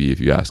poser TV, if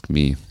you ask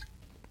me.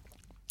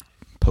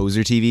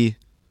 Poser TV?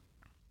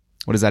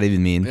 What does that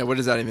even mean? Yeah, what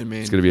does that even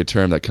mean? It's gonna be a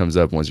term that comes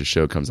up once your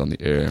show comes on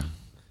the air.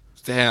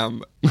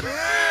 Damn.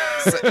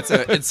 It's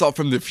an insult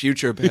from the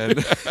future,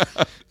 Ben.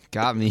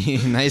 Got me.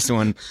 Nice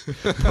one.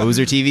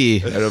 Poser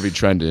TV. That'll be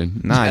trending.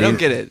 Nah, I don't dude.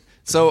 get it.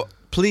 So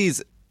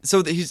please,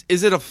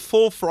 is it a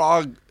full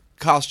frog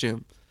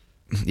costume?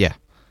 Yeah.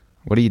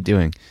 What are you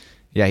doing?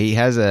 Yeah, he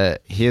has a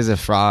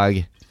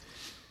frog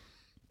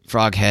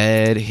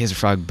head. He has a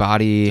frog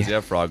body. Does he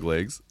have frog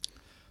legs?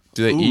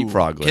 Do they Ooh, eat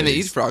frog legs? Can they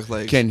eat frog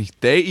legs? Can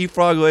they eat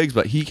frog legs,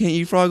 but he can't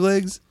eat frog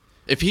legs?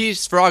 If he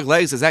eats frog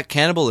legs, is that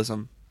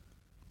cannibalism?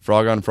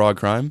 Frog on frog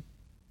crime?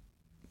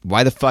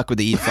 Why the fuck would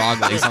they eat frog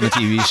legs on the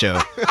TV show?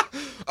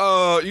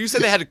 Oh, you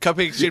said they had a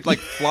cupcake shaped like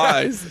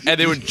flies, and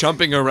they were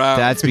jumping around.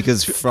 That's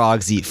because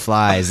frogs eat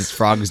flies. It's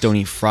frogs don't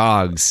eat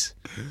frogs.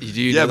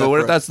 Yeah, but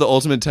what if that's the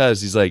ultimate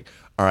test? He's like,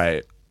 all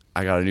right,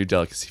 I got a new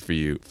delicacy for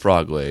you,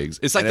 frog legs.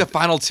 It's like And the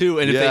final two,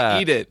 and if Yeah.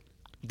 they eat it,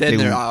 then They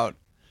they're won't- out.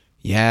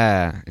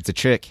 Yeah, it's a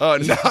trick. Oh,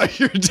 now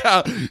you're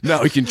down.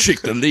 Now we can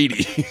trick the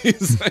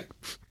ladies.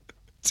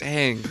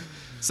 Dang.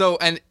 So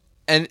and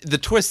the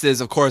twist is,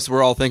 of course,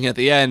 we're all thinking at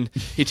the end,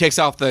 he takes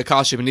off the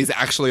costume and he's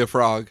actually a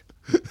frog.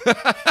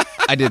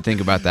 I did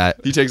think about that.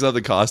 He takes off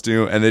the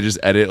costume and they just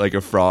edit like a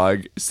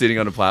frog sitting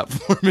on a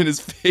platform in his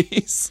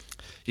face.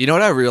 You know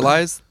what I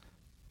realized?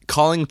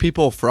 Calling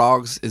people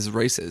frogs is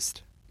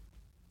racist.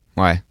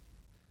 Why?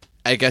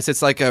 I guess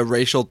it's like a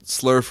racial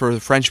slur for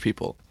French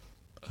people.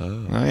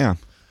 Oh yeah.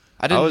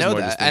 I didn't was know more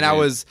that. just And I thinking-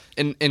 was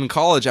in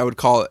college. I would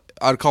call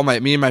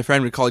me and my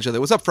friend would call each other,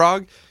 "What's up,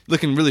 frog?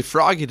 Looking really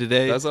froggy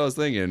today." That's what I was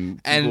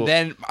thinking. and People-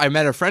 then I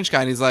met a French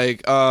guy, and he's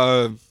like,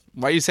 "Why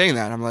are you saying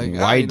that?" I'm like,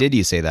 Why did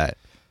you say that?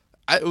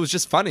 It was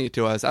just funny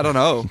to us. I don't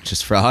know.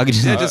 Just frog?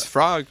 Yeah, just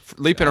frog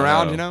leaping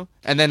around, know. you know.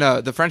 And then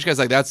the French guy's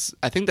like,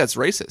 I think that's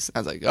racist." I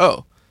was like,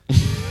 "Oh,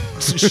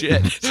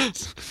 shit."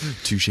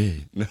 touche.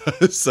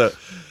 So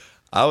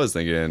I was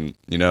thinking,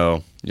 you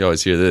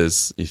always hear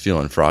this. You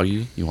feeling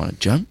froggy? You want to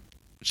jump?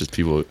 It's just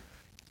people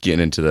getting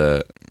into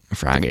the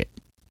Frog.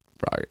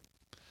 Frogger.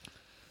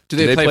 Do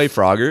Do they play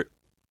Frogger?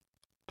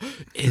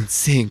 in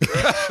sync?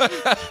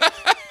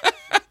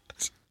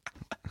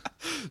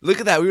 Look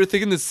at that. We were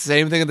thinking the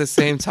same thing at the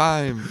same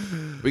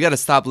time. We got to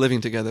stop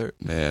living together.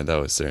 Man, that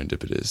was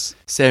serendipitous.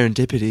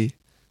 Serendipity.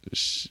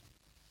 Sh-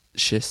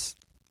 Shiss.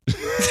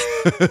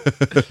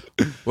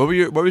 What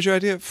was your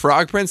idea?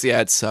 Frog Prince?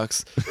 Yeah, it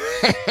sucks.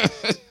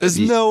 There's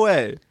no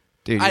way.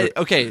 Dude,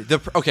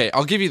 Okay,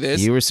 I'll give you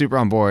this. you were super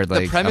on board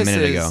like The a premise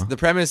minute is ago. the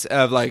premise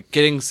of like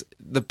getting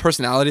the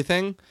personality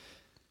thing.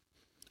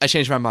 I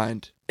changed my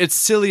mind. It's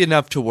silly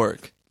enough to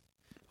work,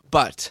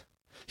 but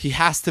he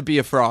has to be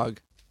a frog.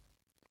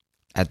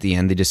 At the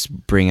end, they just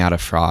bring out a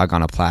frog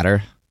on a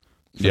platter.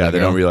 Yeah, the they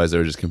girl. don't realize they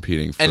were just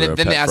competing for And a then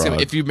pet they ask him,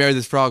 frog. "If you marry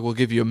this frog, we'll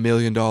give you $1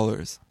 million."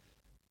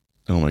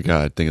 Oh my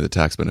God, think of the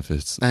tax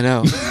benefits. I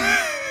know.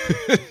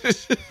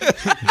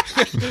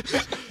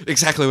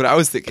 Exactly what I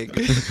was thinking.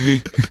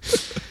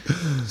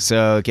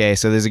 So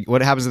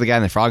what happens to the guy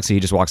in the frog suit? He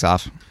just walks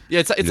off. Yeah,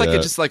 it's Yeah. like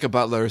just like a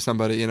butler or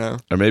somebody, you know.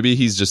 Or maybe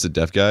he's just a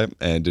deaf guy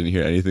and didn't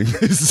hear anything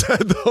they said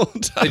the whole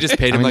time. They just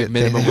paid him I mean, like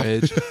minimum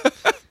wage.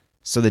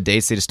 So the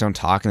dates they just don't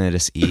talk and they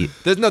just eat.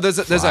 There's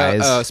a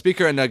Flies.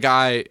 speaker and a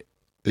guy in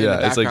Yeah,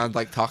 the it's like- background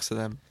like talks to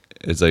them.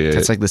 It's like a,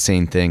 That's like the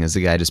same thing as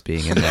the guy just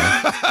being in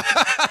there.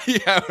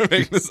 yeah, we're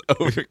making this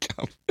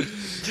overcome.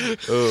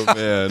 Oh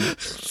man,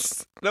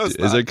 No, it's is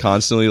not. it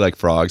constantly like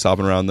frogs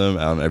hopping around them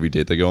on every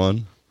date they go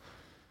on?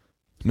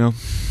 No,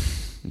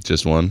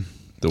 Just one,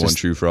 the one Just-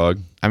 true frog.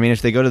 I mean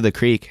if they go to the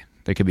creek,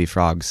 there could be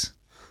frogs.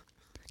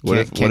 What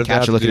Can't if they have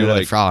catch to you looking do, at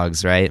like-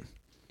 frogs, right?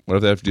 What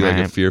if they have to do like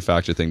a Right. fear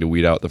factor thing to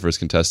weed out the first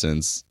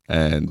contestants,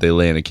 and they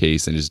lay in a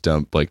case and just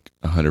dump like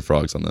 100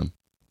 frogs on them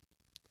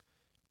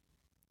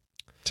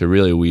to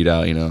really weed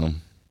out,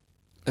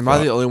 Am I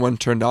the only one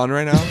turned on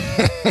right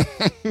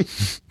now?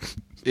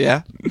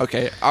 Yeah.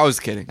 Okay. I was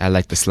kidding. I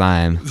like the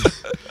slime.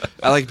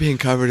 I like being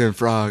covered in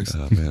frogs.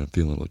 Oh man, I'm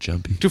feeling a little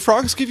jumpy. Do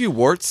frogs give you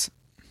warts?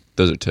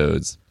 Those are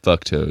toads.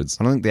 Fuck toads.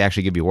 I don't think they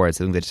actually give you warts.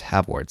 I think they just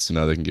have warts.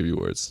 No, they can give you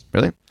words.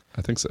 Really?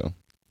 I think so.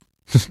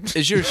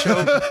 Is your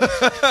show?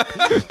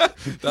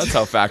 That's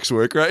how facts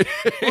work, right?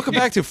 Welcome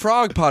back to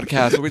Frog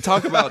Podcast, where we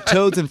talk about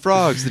toads and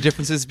frogs, the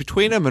differences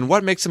between them, and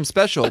what makes them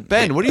special.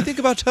 Ben, what do you think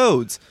about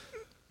toads?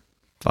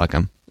 Fuck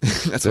them.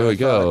 That's There what we I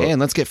thought. go. And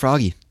let's get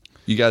froggy.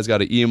 You guys got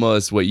to email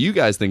us what you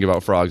guys think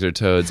about frogs or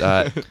toads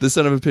at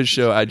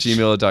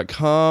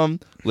thesonofapitchshow@gmail.com.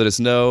 Let us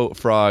know.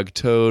 Frog,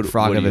 toad,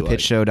 what do you like?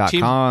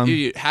 frogofapitchshow.com.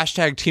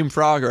 Hashtag Team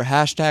Frog or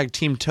hashtag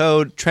Team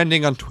Toad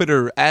trending on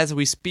Twitter as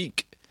we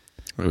speak.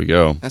 There we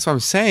go. That's what I'm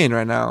saying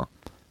right now.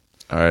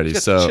 Alrighty,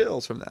 Get so the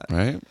chills from that.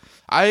 right.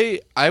 I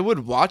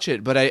would watch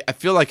it, but I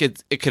feel like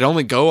it could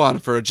only go on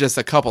for just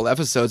a couple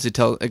episodes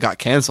until it got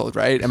canceled,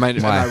 right? Am I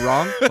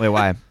wrong? Wait,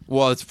 why?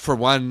 Well, it's for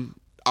one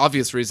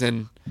obvious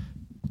reason.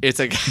 It's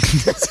a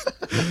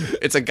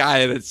it's a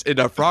guy that's in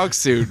a frog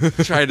suit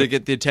trying to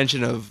get the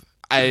attention of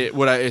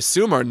what I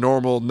assume are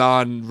normal,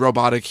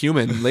 non-robotic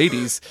human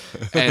ladies,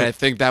 and I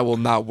think that will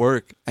not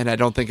work. And I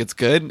don't think it's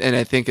good, and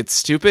I think it's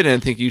stupid,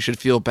 and I think you should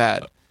feel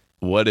bad.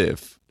 What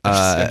if?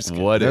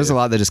 What There's if? a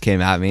lot that just came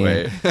at me.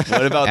 Wait,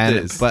 what about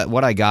this? But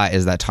what I got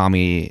is that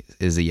Tommy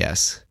is a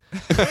yes.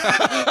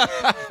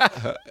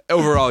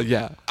 Overall,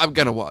 yeah, I'm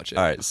gonna watch it.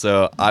 All right,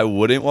 so I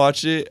wouldn't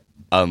watch it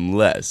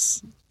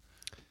unless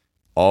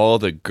all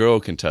the girl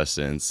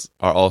contestants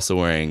are also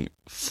wearing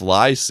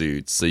fly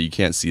suits so you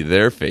can't see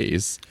their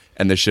face,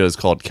 and the show is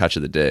called Catch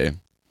of the Day.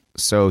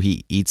 So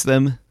he eats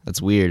them?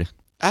 That's weird.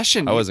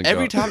 Ashton, I wasn't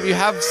every going. time you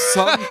have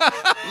some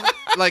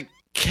like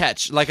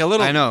catch, like a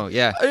little. I know,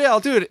 yeah. Oh, yeah, I'll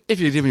do it if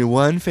you do me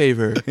one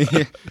favor.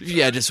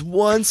 Yeah, just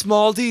one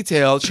small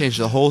detail, change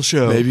the whole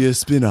show. a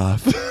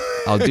spin-off.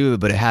 I'll do it,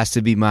 but it has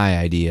to be my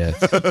idea.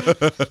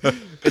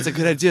 It's a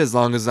good idea as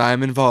long as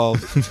I'm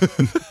involved.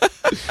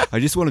 I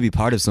just want to be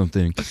part of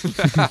something.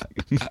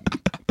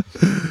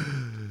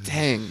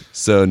 Dang.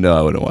 So no,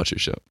 I wouldn't watch your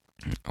show.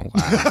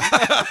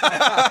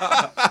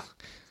 Wow.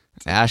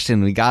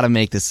 Ashton, we got to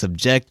make this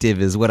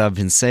subjective is what I've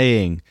been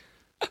saying.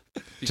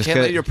 You can't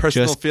let your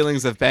personal just-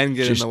 feelings of Ben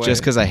get in the way.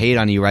 Just because I hate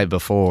on you right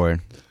before.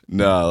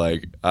 No,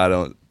 like I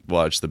don't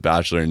watch The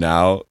Bachelor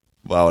now.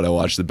 Why would I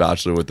watch The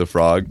Bachelor with the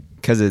frog?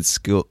 Because it's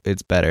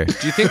better.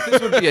 Do you think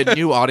this would be a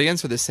new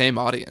audience or the same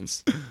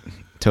audience?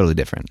 Totally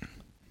different.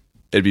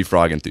 It'd be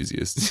frog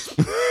enthusiasts.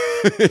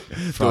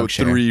 Frog The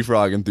share. 3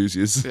 frog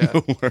enthusiasts Yeah. in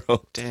the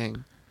world.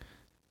 Dang.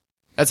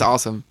 That's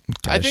awesome.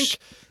 I Gosh. think,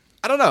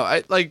 I don't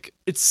know,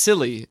 it's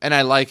silly and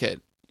I like it.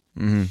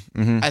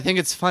 I think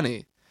it's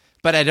funny.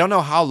 But I don't know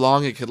how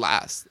long it could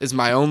last. Is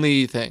my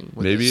only thing.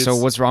 With Maybe this. So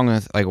what's wrong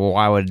with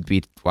why would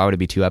it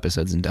be 2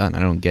 episodes and done? I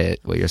don't get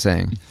what you're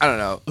saying. I don't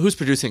know who's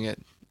producing it.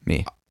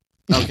 Me.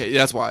 Okay,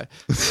 that's why.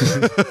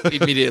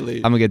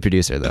 Immediately, I'm a good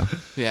producer though.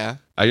 yeah.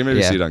 I can maybe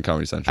Yeah. see it on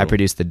Comedy Central. I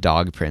produced the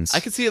Dog Prince. I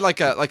could see it like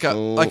a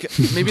Oh.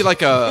 maybe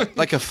like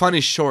a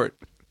funny short.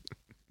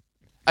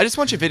 I just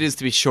want your videos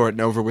to be short and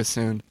over with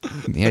soon.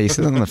 Yeah, you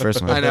said that on the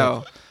first one. I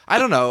know. I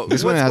don't know.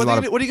 This one has a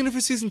lot of- What are you gonna do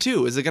for season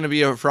 2? Is it gonna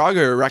be a frog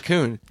or a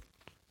raccoon?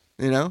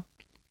 You know,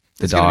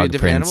 The It's gonna be a Dog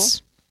different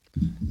Prince.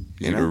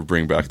 You know,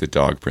 bring back the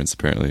Dog Prince,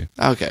 apparently.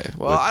 Okay.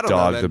 Well, With I don't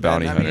Dog know. the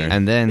Bounty Hunter.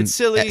 And then It's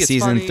silly, at it's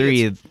season funny,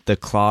 3, the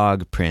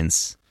Clog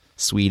Prince.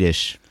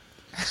 Swedish.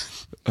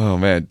 Oh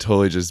man,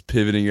 totally just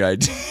pivoting your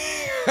idea.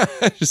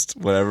 Just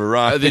whatever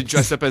rhymes. They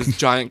dress up as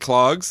giant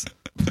clogs,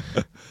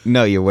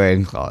 No, you're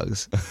wearing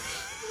clogs.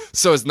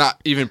 so it's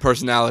not even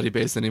personality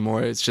based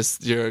anymore. It's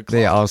just your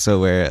They also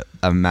wear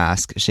a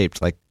mask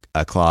shaped like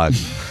a clog.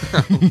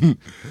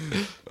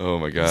 Oh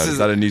my god, This is is-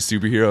 that a new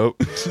superhero?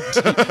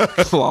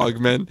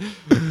 clogman.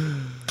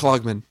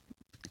 Clogman.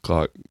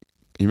 Clog.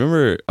 You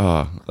remember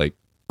like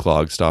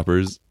clog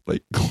stoppers?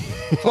 Like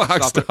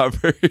clog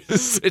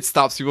stoppers. It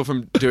stops people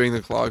from doing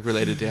the clog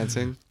related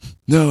dancing.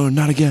 No,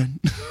 not again.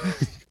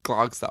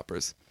 Clog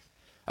stoppers.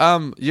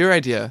 Your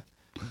idea.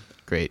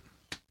 Great.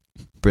 I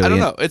Brilliant.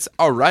 don't know. It's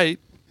all right.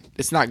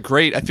 It's not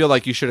great. I feel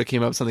like you should have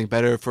came up with something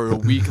better for a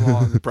week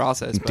long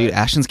process. But Dude,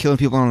 Ashton's killing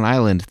people on an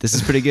island. This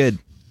is pretty good.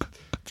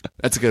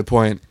 that's a good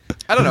point.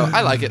 I don't know.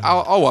 I like it.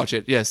 I'll watch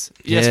it. Yes.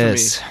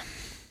 Yes, for me.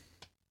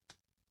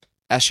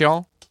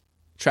 Ashton?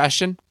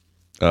 Trashton?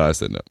 I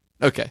said no.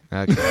 Okay.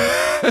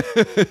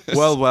 Okay.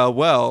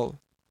 Well.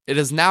 It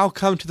has now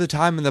come to the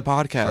time in the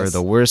podcast Or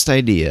the worst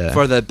idea.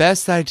 for the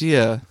best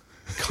idea.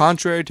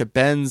 Contrary to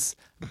Ben's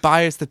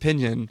biased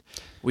opinion,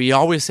 we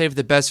always save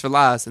the best for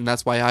last, and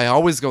that's why I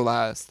always go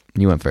last.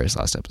 You went first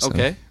last episode.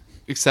 Okay?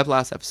 Except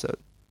last episode.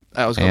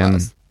 I was going And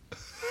last.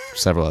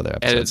 several other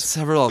And it's episodes.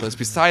 several others.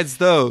 Besides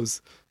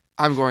those,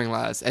 I'm going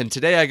last. And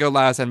today I go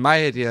last, and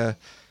my idea...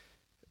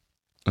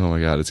 Oh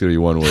my god, it's gonna be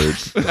one word.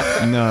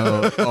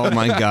 No. Oh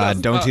my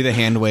God. Don't do the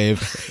hand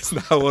wave. It's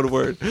not one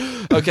word.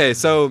 Okay,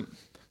 so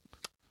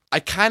I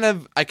kind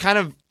of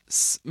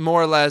more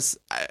or less...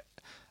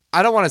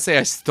 I don't want to say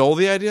I stole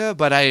the idea,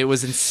 but I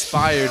was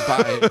inspired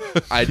by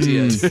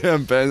ideas.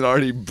 Damn, Ben's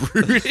already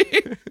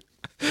brooding.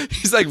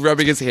 He's like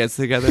rubbing his hands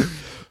together.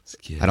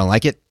 I don't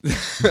like it.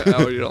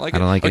 Oh, you don't like it? I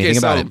don't like anything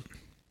about it.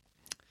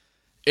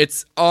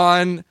 It's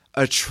on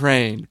a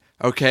train.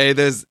 Okay,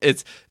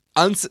 it's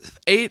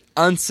 8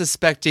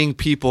 unsuspecting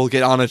people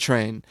get on a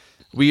train.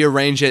 We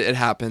arrange it. It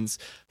happens.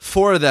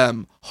 4 of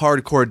them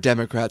hardcore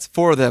Democrats.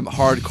 4 of them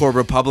hardcore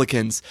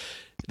Republicans.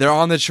 They're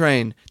on the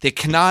train. They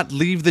cannot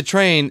leave the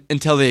train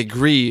until they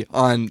agree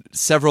on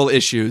several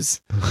issues.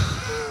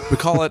 We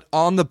call it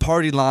on the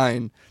party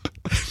line.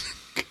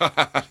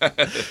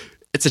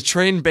 it's a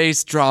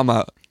train-based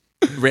drama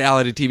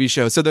reality TV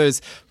show. So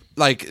there's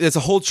a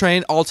whole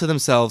train all to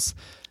themselves.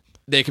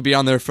 They could be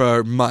on there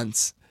for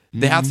months.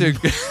 They have to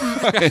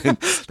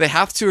they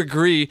have to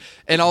agree,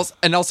 and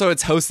also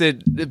it's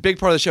hosted. The big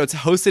part of the show, it's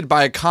hosted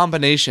by a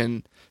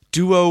combination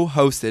dual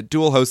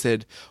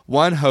hosted.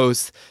 One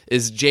host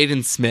is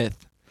Jaden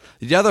Smith.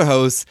 The other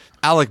host,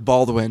 Alec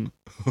Baldwin.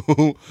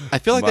 I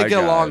feel like My they get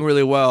God. along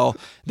really well.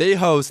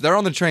 They're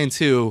on the train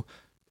too.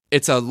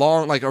 It's a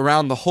long,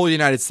 around the whole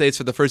United States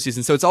for the first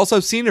season. So it's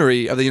also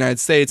scenery of the United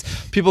States.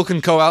 People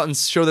can go out and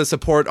show their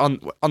support on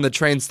the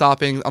train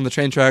stopping, on the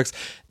train tracks.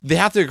 They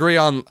have to agree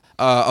on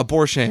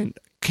abortion,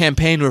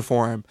 campaign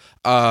reform,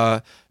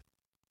 right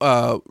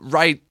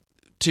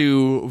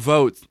to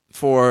vote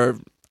for,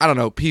 I don't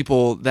know,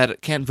 people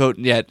that can't vote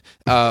yet,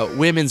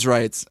 women's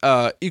rights,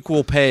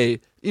 equal pay,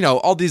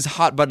 all these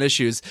hot button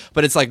issues.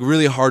 But it's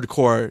really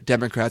hardcore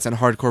Democrats and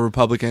hardcore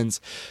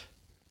Republicans.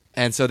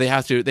 And so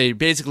they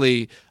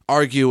basically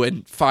argue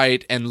and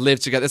fight and live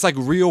together. It's like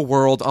real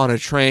world on a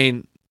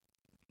train,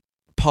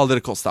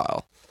 political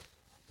style.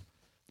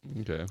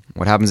 Okay.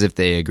 What happens if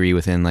they agree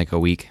within a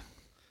week?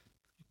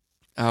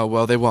 Oh,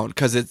 well, they won't,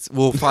 because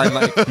we'll find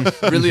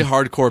really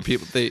hardcore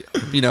people. They,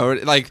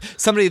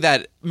 somebody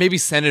that maybe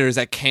senators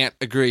that can't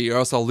agree, or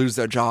else they'll lose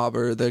their job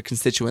or their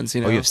constituents.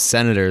 Oh, you have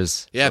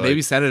senators. Yeah, So,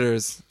 maybe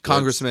senators,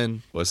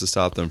 congressmen. What's to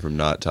stop them from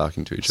not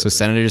talking to each So other?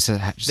 senators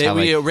just have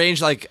We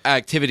arrange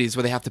activities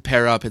where they have to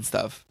pair up and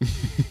stuff.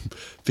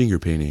 Finger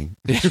painting.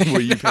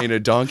 Will you paint a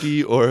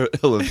donkey or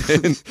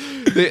elephant?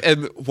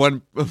 And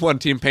one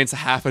team paints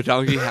half a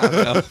donkey, half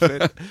an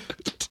elephant.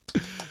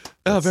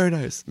 Oh, very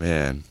nice.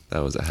 Man,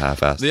 that was a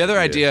half-assed. The other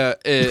idea,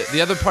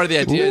 the other part of the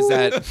idea is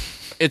that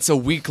it's a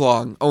week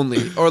long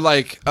only, or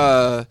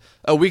a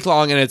week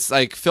long, and it's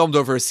filmed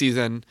over a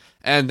season.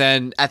 And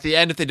then at the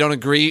end, if they don't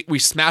agree, we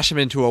smash them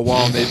into a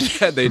wall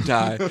and they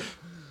die.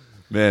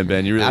 Man,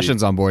 Ben, you really,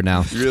 Ashton's on board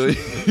now. you really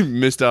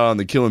missed out on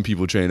the killing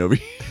people train over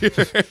here.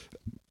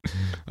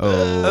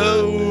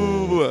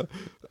 Oh.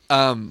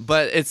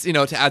 But it's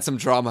to add some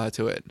drama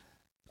to it.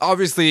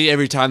 Obviously,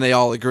 every time they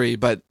all agree,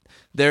 but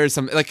there's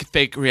some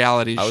fake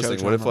reality show. I was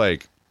thinking, drama.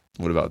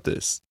 what about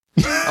this?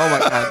 Oh my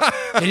god!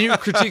 Can you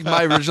critique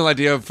my original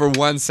idea for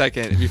 1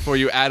 second before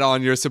you add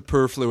on your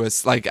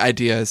superfluous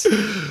ideas?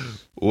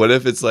 What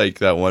if it's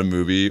that one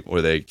movie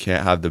where they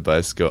can't have the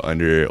bus go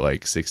under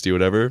 60 or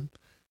whatever?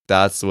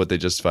 That's what they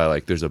justify.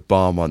 There's a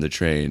bomb on the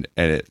train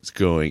and it's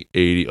going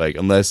 80.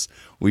 Unless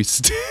we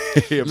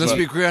stay. Unless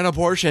we agree on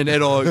abortion,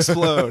 it'll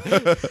explode.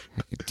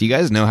 Do you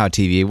guys know how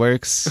TV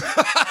works?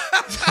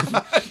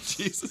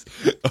 Jesus.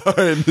 All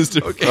right,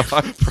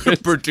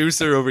 Mr.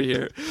 Producer over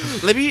here.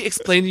 Let me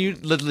explain to you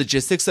the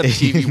logistics of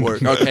TV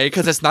work, okay?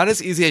 Because it's not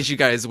as easy as you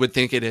guys would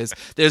think it is.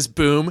 There's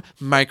boom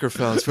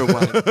microphones for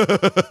one.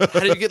 How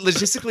do you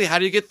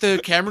get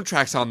the camera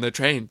tracks on the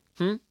train?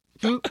 You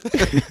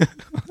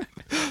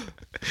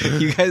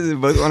guys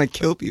both want to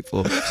kill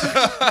people.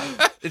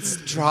 It's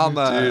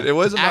drama, Dude, it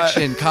wasn't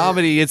action,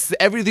 comedy. It's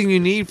everything you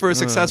need for a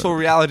successful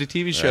reality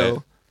TV show.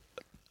 Right.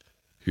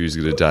 Who's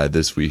gonna die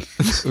this week?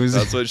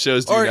 That's what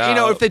shows do Or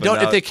now. if they but don't,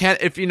 now- if they can't,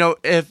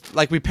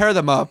 if we pair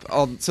them up.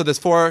 So there's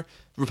 4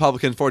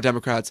 Republicans, 4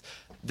 Democrats.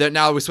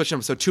 Now we switch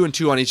them, so 2 and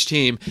 2 on each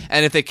team.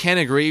 And if they can't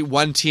agree,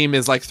 one team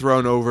is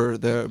thrown over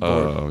the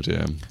board. Oh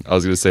damn! I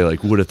was gonna say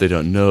what if they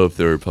don't know if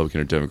they're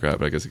Republican or Democrat?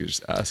 But I guess I could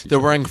just ask. They're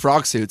wearing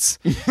frog suits.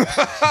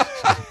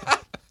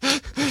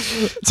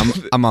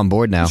 I'm on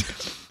board now.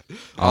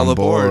 All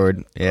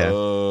aboard. Yeah.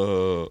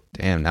 Oh,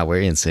 Damn, now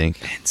we're in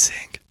sync. In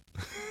sync.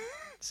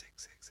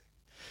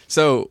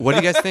 So, what do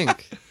you guys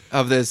think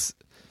of this?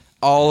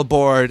 All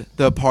aboard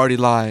the party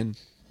line.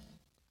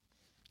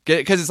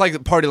 Because it's the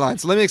party line.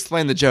 So let me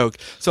explain the joke.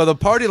 So the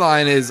party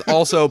line is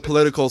also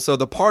political. So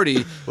the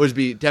party would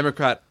be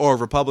Democrat or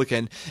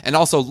Republican. And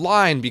also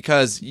line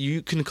because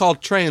you can call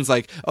trains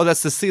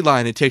that's the C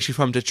line. It takes you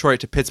from Detroit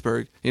to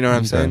Pittsburgh. You know what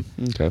I'm saying?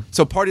 okay.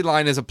 So party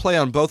line is a play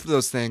on both of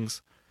those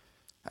things.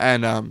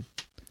 And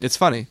it's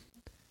funny.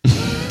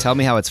 Tell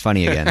me how it's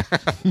funny again.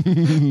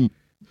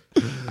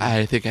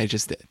 I think I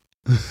just did.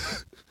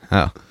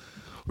 Oh.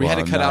 We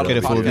had to cut out of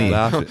the Could've fooled me.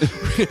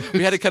 podcast.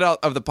 We had to cut out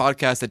of the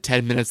podcast at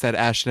 10 minutes that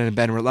Ashton and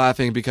Ben were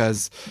laughing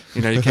because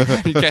you can't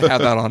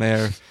have that on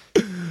air.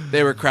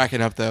 They were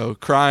cracking up though,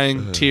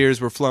 crying,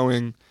 tears were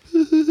flowing.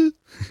 All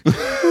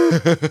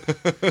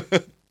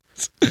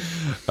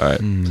right.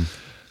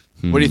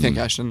 What do you think,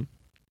 Ashton?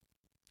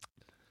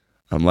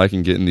 I'm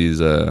liking getting these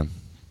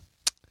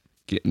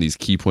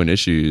key point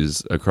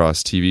issues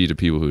across TV to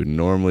people who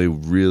normally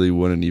really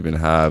wouldn't even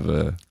have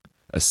a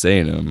say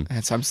in them.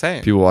 That's what I'm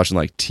saying. People watching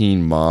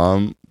Teen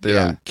Mom, they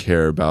Yeah. don't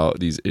care about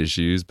these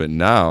issues, but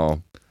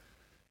now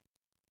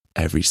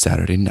every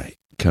Saturday night,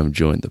 come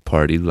join the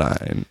party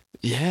line.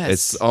 Yes.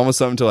 It's almost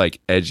something to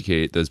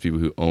educate those people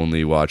who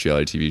only watch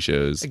reality TV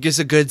shows. It gives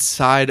a good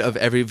side of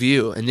every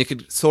view, and you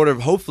could sort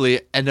of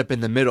hopefully end up in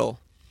the middle.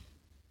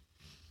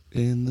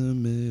 In the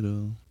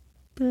middle.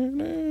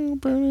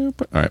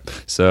 All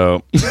right,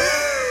 so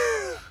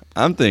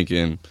I'm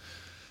thinking,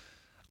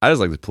 I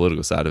just like the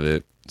political side of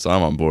it, so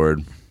I'm on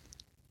board.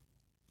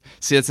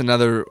 See, that's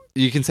another.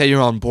 You can say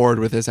you're on board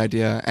with this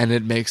idea, and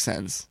it makes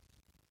sense.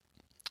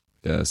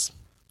 Yes.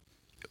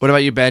 What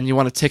about you, Ben? You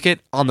want a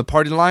ticket on the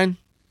party line?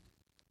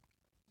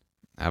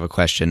 I have a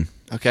question.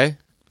 Okay.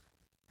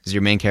 Is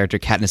your main character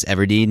Katniss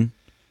Everdeen?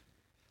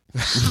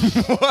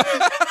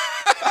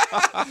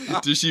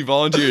 Did she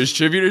volunteer as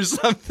tribute or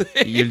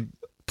something? You're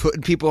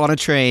putting people on a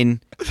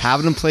train,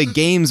 having them play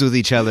games with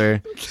each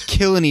other,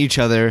 killing each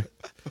other.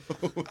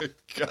 Oh my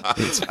god.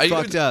 Are you,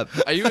 Fucked up.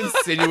 Are you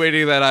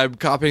insinuating that I'm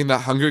copying the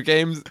Hunger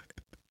Games?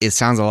 It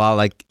sounds a lot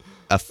like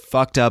a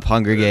fucked up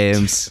Hunger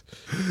Games.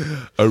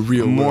 A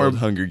real More world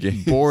Hunger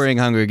Games. Boring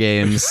Hunger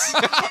Games.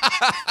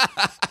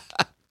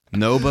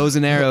 No bows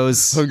and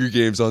arrows. Hunger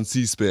Games on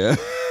C-SPAN.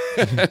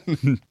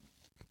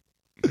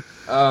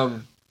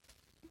 Oh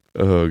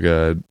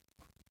god.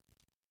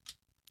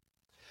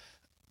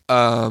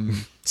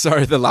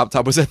 Sorry, the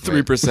laptop was at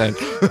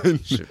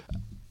 3%.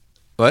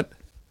 What?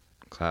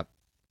 Clap.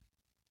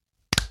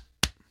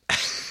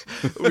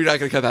 We're not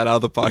gonna cut that out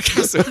of the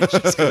podcast. So we're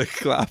just gonna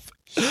clap.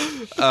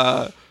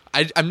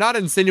 I'm not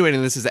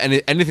insinuating this is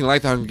anything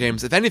like the Hunger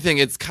Games. If anything,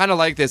 it's kind of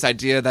like this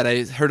idea that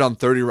I heard on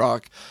 30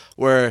 Rock,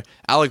 where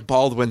Alec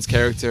Baldwin's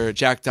character,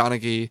 Jack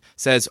Donaghy,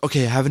 says,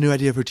 okay, I have a new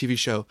idea for a TV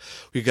show.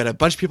 We got a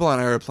bunch of people on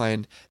an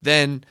airplane.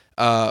 Then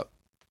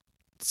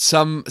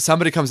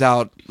somebody comes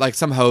out, like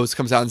some host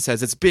comes out and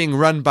says, it's being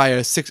flown by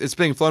a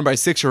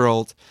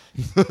 6-year-old.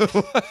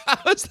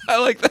 How is that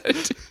like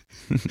that?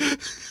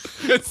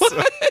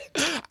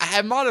 I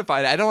have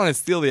modified it. I don't want to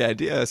steal the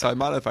idea, so I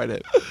modified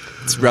it.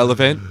 It's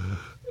relevant.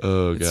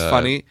 Oh god. It's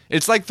funny.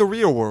 It's like the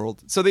real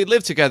world. So they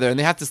live together and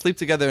they have to sleep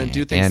together and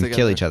do things And together.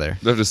 kill each other.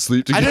 They have to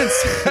sleep I together.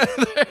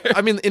 didn't.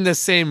 I mean, in the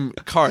same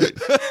cart.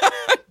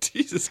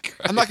 Jesus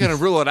Christ. I'm not gonna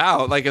rule it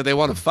out. Like if they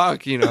want to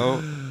fuck, you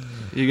know,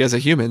 you guys are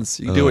humans.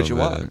 You can do what you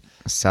want.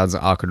 Sounds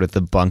awkward with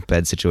the bunk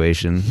bed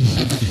situation.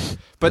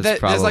 But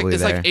That's there's probably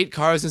like there. 8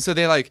 cars, and so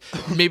they like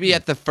maybe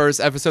at the first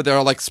episode they're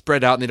all like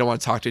spread out and they don't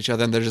want to talk to each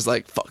other, and they're just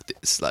like, fuck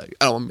this. Like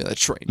I don't want to be on the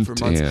train for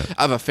months. Damn.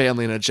 I have a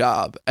family and a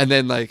job, and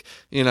then like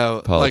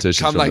Politicians like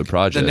come from like the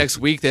project. next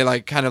week they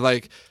like kind of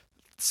like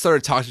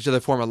start to talk to each other,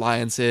 form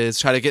alliances,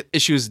 try to get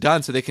issues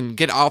done so they can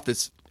get off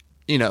this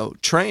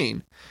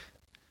train.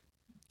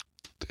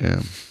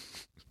 Damn.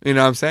 You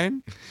know what I'm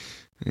saying?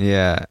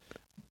 Yeah.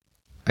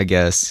 I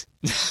guess.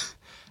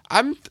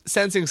 I'm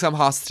sensing some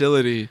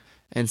hostility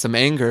and some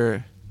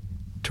anger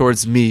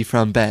towards me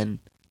from Ben.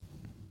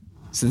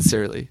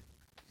 Sincerely.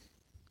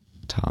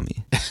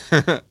 Tommy.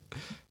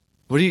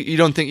 What do you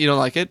don't think you don't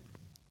like it?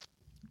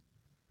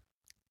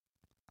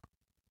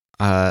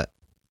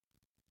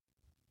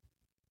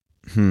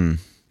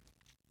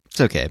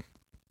 It's okay.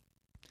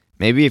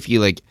 Maybe if you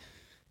like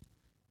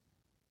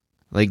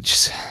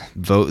just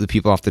vote the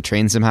people off the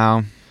train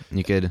somehow,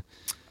 you could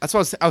That's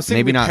what I was thinking.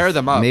 maybe We not pair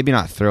them up. Maybe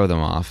not throw them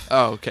off.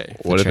 Oh, okay.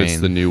 What if it's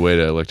train. the new way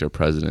to elect our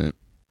president?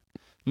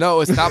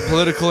 No, it's not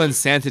political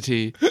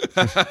insanity.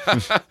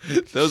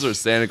 Those are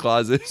Santa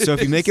Clauses. So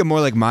if you make it more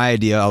like my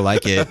idea, I'll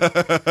like it.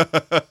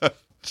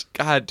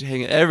 God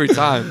dang it, every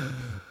time.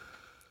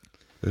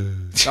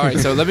 All right,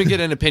 so let me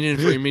get an opinion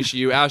for you, Misha.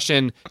 You,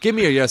 Ashton, give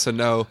me a yes or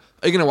no.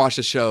 Are you going to watch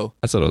the show?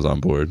 I thought I was on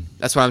board.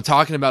 That's what I'm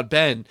talking about,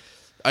 Ben.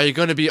 Are you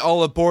going to be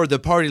all aboard the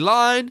party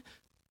line?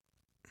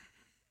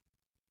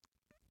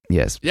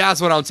 Yes. Yeah,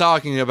 that's what I'm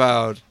talking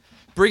about.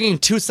 Bringing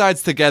two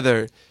sides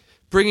together.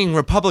 Bringing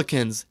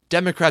Republicans,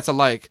 Democrats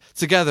alike,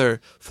 together,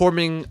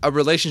 forming a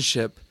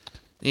relationship.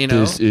 You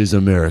know? This is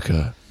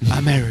America.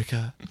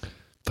 America.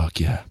 Fuck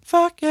yeah.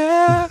 Fuck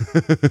yeah.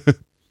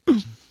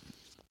 I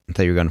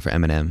thought you were going for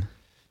Eminem.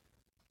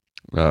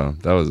 Oh,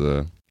 that was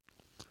a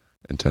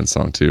intense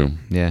song too.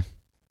 Yeah.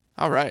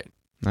 All right.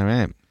 All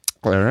right.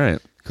 All right.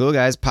 Cool,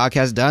 guys.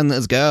 Podcast done.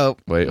 Let's go.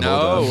 Wait,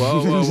 No,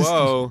 hold on.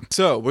 whoa.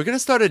 So, we're going to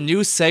start a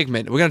new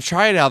segment. We're going to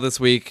try it out this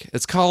week.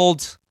 It's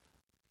called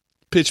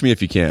Pitch me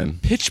if you can.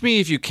 Pitch Me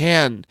If You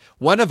Can.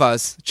 One of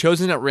us,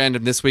 chosen at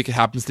random this week, it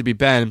happens to be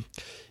Ben,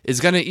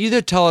 is going to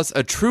either tell us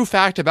a true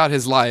fact about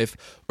his life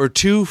or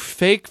 2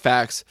 fake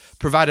facts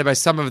provided by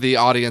some of the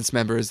audience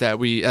members that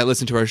we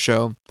listen to our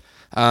show.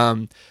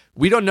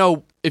 We don't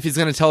know if he's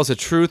going to tell us a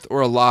truth or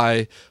a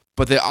lie,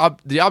 but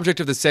the object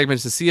of the segment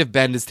is to see if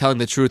Ben is telling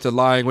the truth or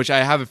lying, which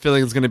I have a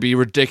feeling is going to be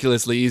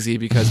ridiculously easy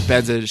because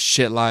Ben's a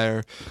shit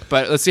liar.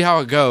 But let's see how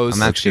it goes.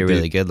 I'm actually a get the-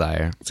 really good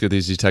liar. Let's get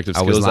these detective I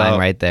skills was lying out.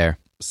 right there.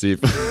 See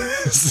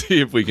if see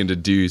if we can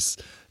deduce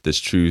this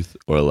truth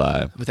or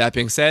lie. With that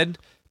being said,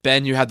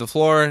 Ben, you have the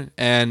floor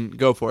and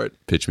go for it.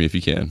 Pitch me if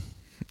you can.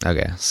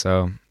 Okay,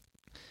 so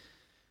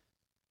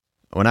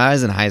when I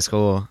was in high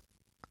school,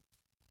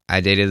 I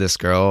dated this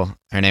girl.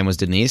 Her name was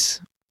Denise.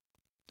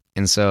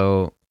 And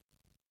so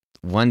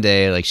one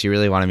day, like, she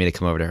really wanted me to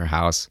come over to her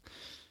house,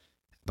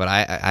 but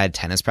I had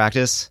tennis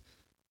practice.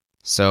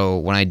 So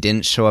when I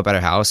didn't show up at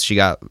her house, she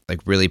got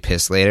like really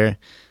pissed later,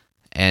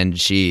 and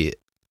she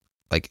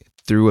like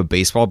threw a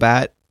baseball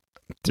bat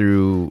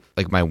through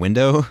like my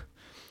window.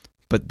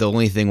 But the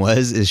only thing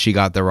is she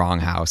got the wrong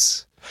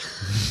house.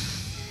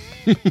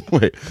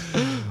 Wait,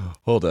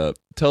 hold up.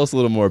 Tell us a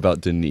little more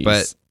about Denise.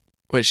 But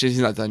Wait, she's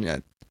not done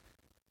yet.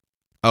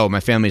 Oh, my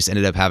family just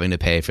ended up having to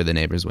pay for the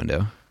neighbor's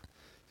window.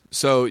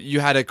 So you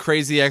had a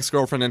crazy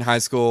ex-girlfriend in high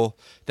school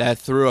that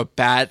threw a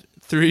bat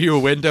through your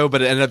window,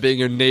 but it ended up being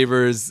your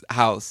neighbor's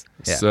house.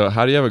 Yeah. So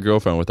how do you have a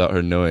girlfriend without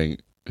her knowing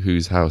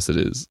whose house it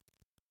is?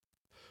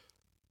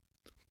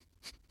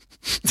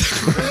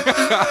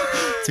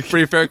 It's a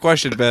pretty fair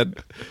question, Ben.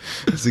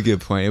 That's a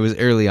good point. It was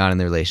early on in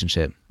the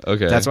relationship.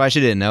 Okay. That's why she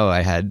didn't know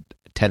I had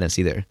tennis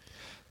either.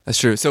 That's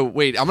true. So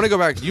wait, I'm going to go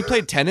back. You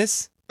played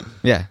tennis?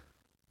 Yeah.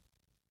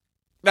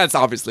 That's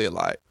obviously a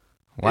lie.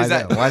 Why is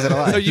that a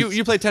lie? So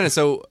you play tennis.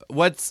 So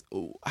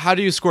how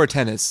do you score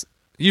tennis?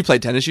 You play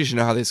tennis. You should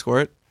know how they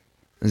score it.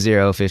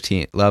 0,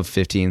 15, love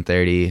 15,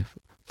 30,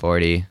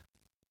 40.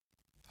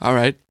 All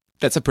right.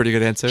 That's a pretty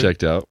good answer.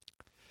 Checked out.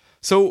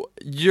 So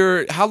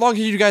how long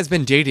have you guys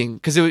been dating?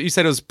 Because you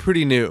said it was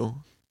pretty new,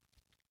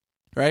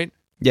 right?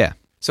 Yeah.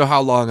 So how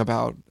long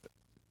about?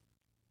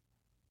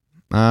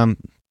 About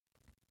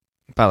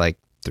like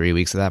 3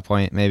 weeks at that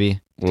point, maybe.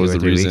 What was 2 or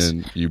the 3 weeks.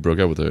 reason you broke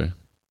up with her?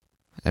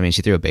 I mean,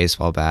 she threw a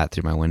baseball bat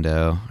through my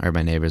window, or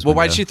my neighbor's Well,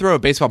 window. why'd she throw a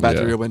baseball bat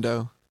Yeah. through your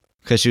window?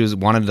 Because she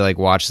wanted to like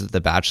watch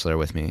The Bachelor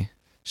with me.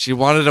 She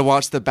wanted to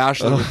watch The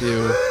Bachelor with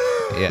you.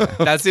 Yeah.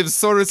 That seems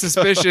sort of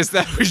suspicious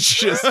that we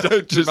just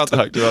talked about that.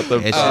 Talked about the.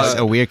 It's just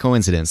a weird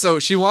coincidence. So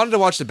she wanted to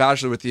watch The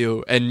Bachelor with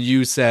you, and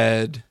you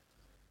said,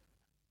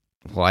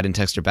 Well, I didn't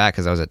text her back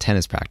because I was at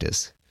tennis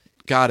practice.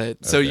 got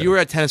it. So Okay. you were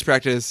at tennis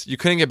practice. You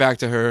couldn't get back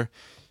to her.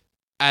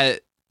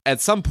 At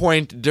some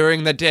point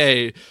during the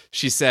day,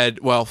 she said,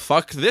 well,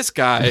 fuck this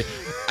guy.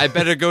 I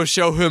better go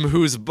show him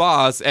who's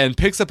boss, and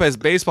picks up his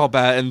baseball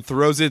bat and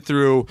throws it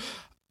through.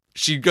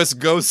 She just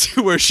goes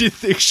to where she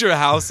thinks your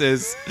house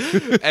is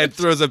and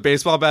throws a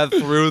baseball bat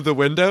through the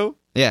window.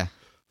 Yeah.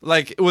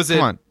 Like, was it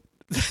Come on.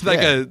 like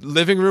Yeah. a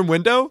living room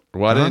window?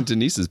 Why Uh-huh. didn't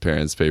Denise's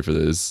parents pay for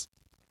this?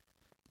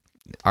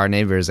 Our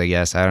neighbors, I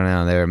guess. I don't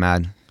know. They were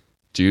mad.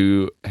 Do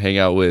you hang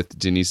out with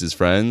Denise's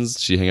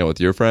friends? She hang out with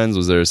your friends?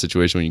 Was there a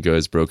situation when you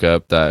guys broke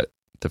up that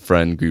the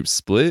friend group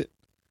split?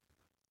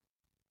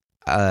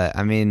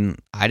 I mean,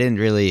 I didn't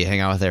really hang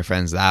out with their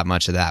friends that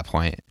much at that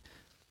point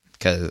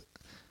because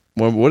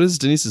What is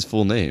Denise's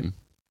full name?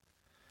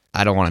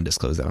 I don't want to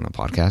disclose that on the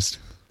podcast.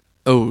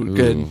 Oh,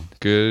 good. Ooh,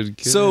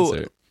 good So-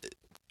 answer.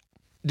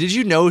 Did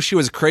you know she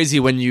was crazy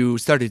when you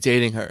started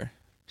dating her?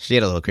 She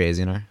had a little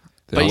crazy in her.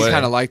 But you Way.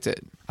 kind of liked it.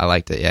 I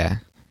liked it, yeah.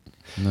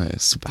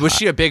 Nice. Was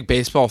she a big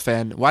baseball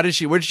fan? Where did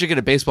she get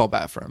a baseball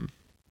bat from?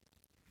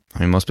 I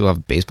mean, most people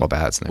have baseball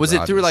bats in their Was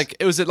it through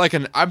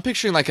garages. I'm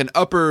picturing like an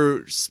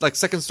upper, like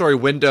second story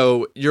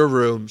window, your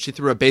room. She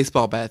threw a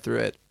baseball bat through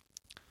it.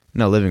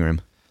 No, living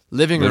room.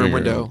 Living room Living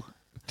window. room.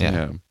 Yeah.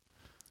 Damn.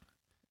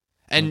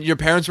 And your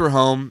parents were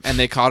home and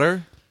they caught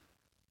her?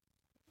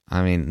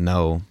 I mean,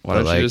 no. Why but,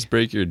 don't like, you just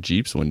break your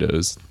Jeep's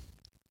windows?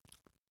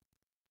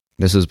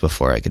 This was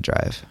before I could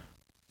drive.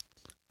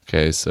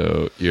 Okay,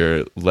 so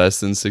you're less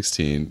than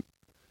 16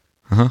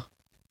 Uh-huh.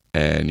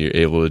 and you're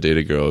able to date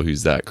a girl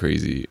who's that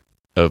crazy.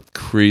 A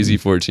crazy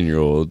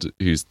 14-year-old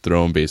who's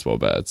throwing baseball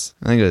bats.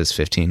 I think it was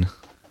 15.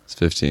 It's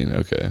 15,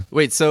 okay.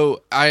 Wait,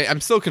 so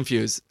I'm still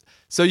confused.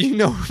 So you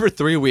know her for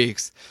 3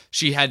 weeks.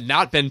 She had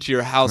not been to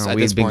your house No, at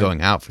we'd this been point.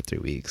 going out for 3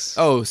 weeks.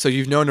 Oh, so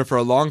you've known her for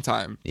a long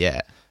time.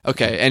 Yeah.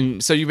 Okay,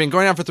 and so you've been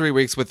going out for 3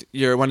 weeks with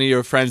one of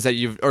your friends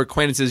or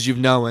acquaintances you've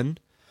known,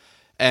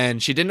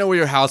 and she didn't know where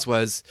your house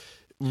was.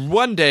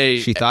 One day,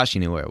 She thought she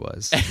knew where it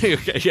was.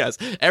 okay, yes,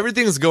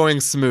 everything's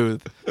going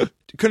smooth.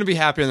 Couldn't be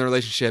happier in the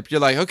relationship. You're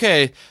like,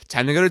 okay,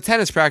 time to go to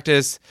tennis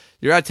practice.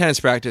 You're at tennis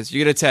practice.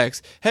 You get a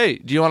text. Hey,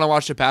 do you want to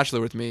watch The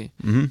Bachelor with me?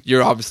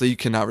 Mm-hmm. You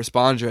cannot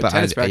respond. You're at But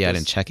tennis practice. yeah, I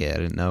didn't check it. I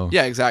didn't know.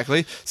 Yeah,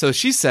 exactly. So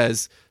she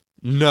says,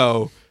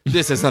 no,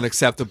 this is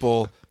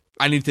unacceptable.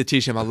 I need to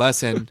teach him a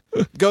lesson.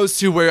 Goes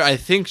to where I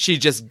think she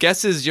just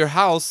guesses your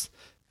house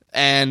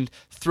and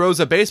throws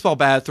a baseball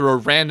bat through a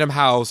random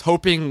house,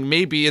 hoping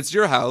maybe it's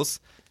your house.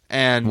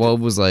 And Well, it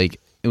was like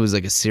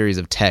a series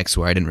of texts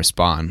where I didn't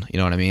respond. You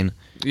know what I mean?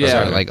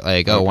 Yeah. So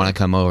like oh, want to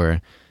come over?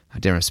 I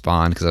didn't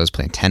respond because I was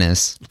playing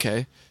tennis.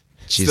 okay,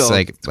 She's Still,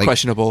 like it's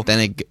questionable.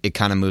 Then it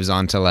kind of moves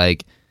on to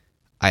like,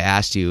 I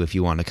asked you if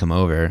you want to come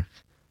over.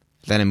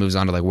 Then it moves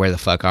on to like, where the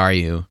fuck are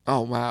you?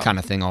 Oh wow. Kind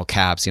of thing, all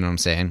caps. You know what I'm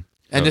saying?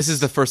 And this is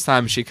the first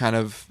time she kind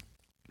of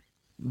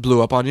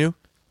blew up on you?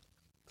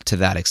 To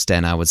that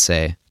extent, I would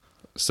say.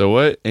 So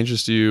what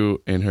interested you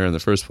in her in the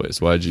first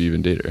place? Why did you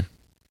even date her?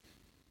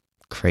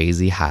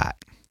 Crazy hot.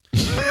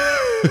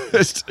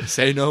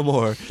 Say no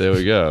more. There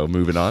we go.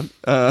 Moving on.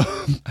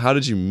 How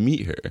did you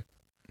meet her?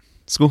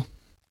 School.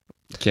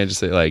 Can't just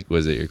say like,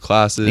 was it your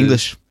classes?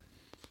 English.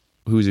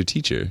 Who was your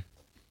teacher?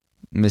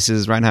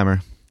 Mrs.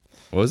 Reinheimer.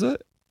 What was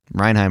it?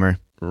 Reinheimer.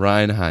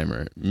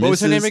 Reinheimer. What was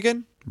her name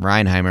again?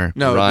 Reinheimer.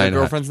 No, Ryan- the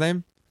girlfriend's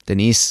name?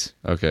 Denise.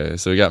 Okay,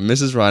 so we got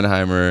Mrs.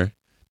 Reinheimer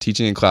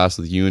teaching in class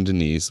with you and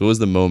Denise. What was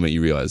the moment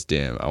you realized,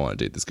 damn, I want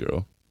to date this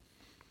girl?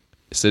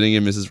 Sitting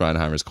in Mrs.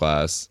 Reinheimer's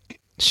class.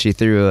 She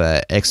threw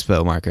a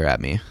expo marker at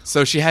me.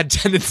 So she had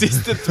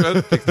tendencies to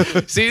throw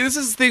things. See, this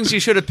is things you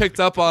should have picked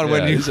up on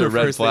when Yeah, you these were are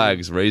red first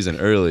flags raising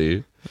early.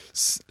 dating.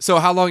 So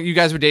how long you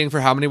guys were dating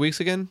for how many weeks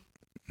again?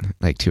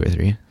 Like 2 or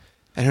 3.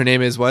 And her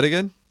name is what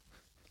again?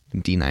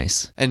 D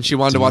nice. And she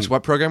wanted to watch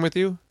what program with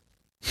you?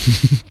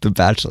 The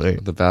Bachelor.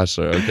 The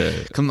Bachelor.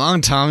 Okay. Come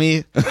on,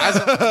 Tommy.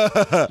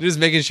 Just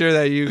making sure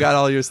that you got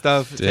all your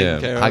stuff taken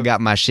Damn. care of. I got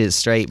my shit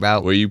straight,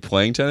 bro. Were you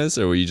playing tennis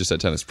or were you just at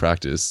tennis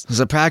practice? It was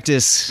a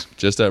practice.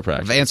 Just at I've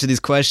practice. answered these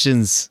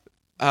questions.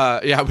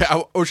 Yeah,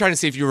 we're trying to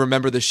see if you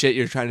remember the shit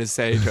you're trying to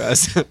say to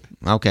us.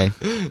 Okay.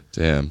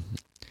 Damn.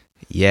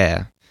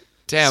 Yeah.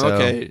 Damn. So,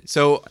 Okay.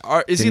 So,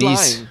 is he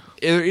Denise- lying?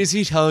 Or is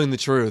he telling the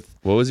truth?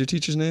 What was your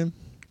teacher's name?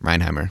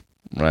 Reinheimer.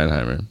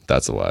 Reinheimer.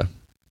 That's a lie.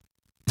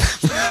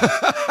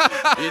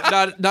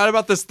 Not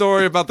about the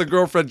story about the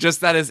girlfriend,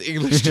 just that his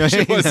English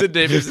teacher wasn't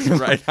named Mrs.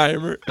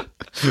 Reinheimer.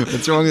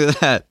 What's wrong with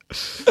that?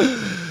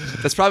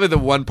 That's probably the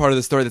one part of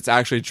the story that's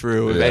actually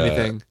true, if Yeah.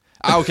 anything.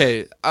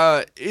 Okay.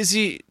 Is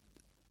he?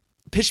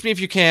 Pitch me if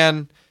you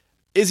can.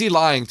 Is he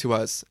lying to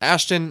us,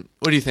 Ashton?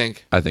 What do you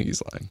think? I think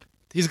he's lying.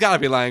 He's got to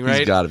be lying, right?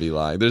 He's got to be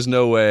lying. There's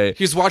no way.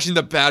 He's watching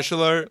The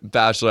Bachelor.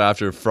 Bachelor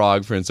after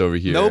Frog Prince over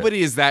here.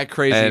 Nobody is that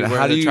crazy And where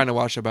how do they're you- trying to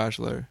watch The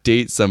Bachelor.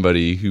 date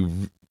somebody who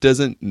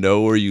doesn't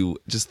know where you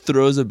just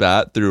throws a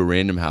bat through a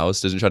random house,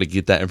 doesn't try to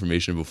get that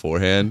information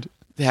beforehand.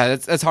 Yeah,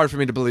 that's hard for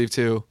me to believe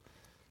too.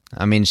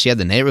 I mean, she had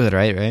the neighborhood,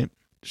 right?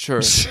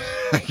 Sure.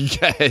 I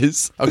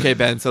guess. Okay,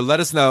 Ben. So let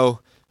us know.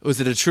 Was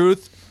it a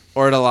truth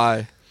or a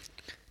lie?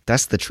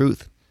 That's the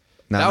truth.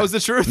 No, That was the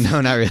truth. No,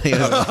 not really. It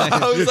was a lie.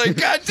 I was like,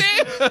 God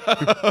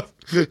damn.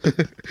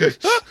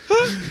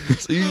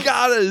 So you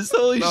got us.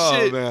 Holy Oh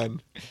shit.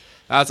 man,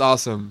 that's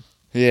awesome.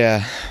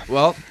 Yeah.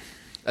 Well,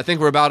 I think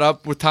we're about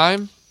up with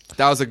time.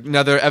 That was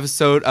another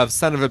episode of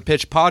Son of a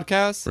Pitch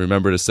podcast.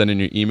 Remember to send in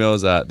your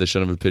emails at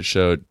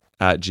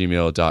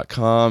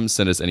theshonofapitchshow@gmail.com.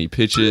 Send us any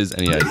pitches,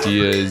 any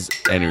ideas,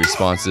 any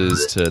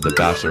responses to The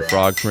Bachelor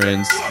Frog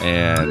Prince.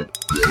 And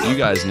you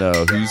guys know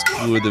who's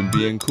cooler than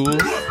being cool?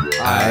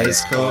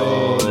 Ice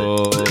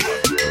cold.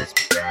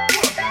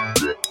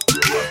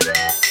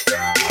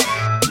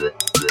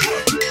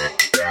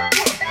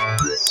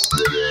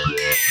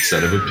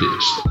 Son of a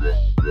Pitch.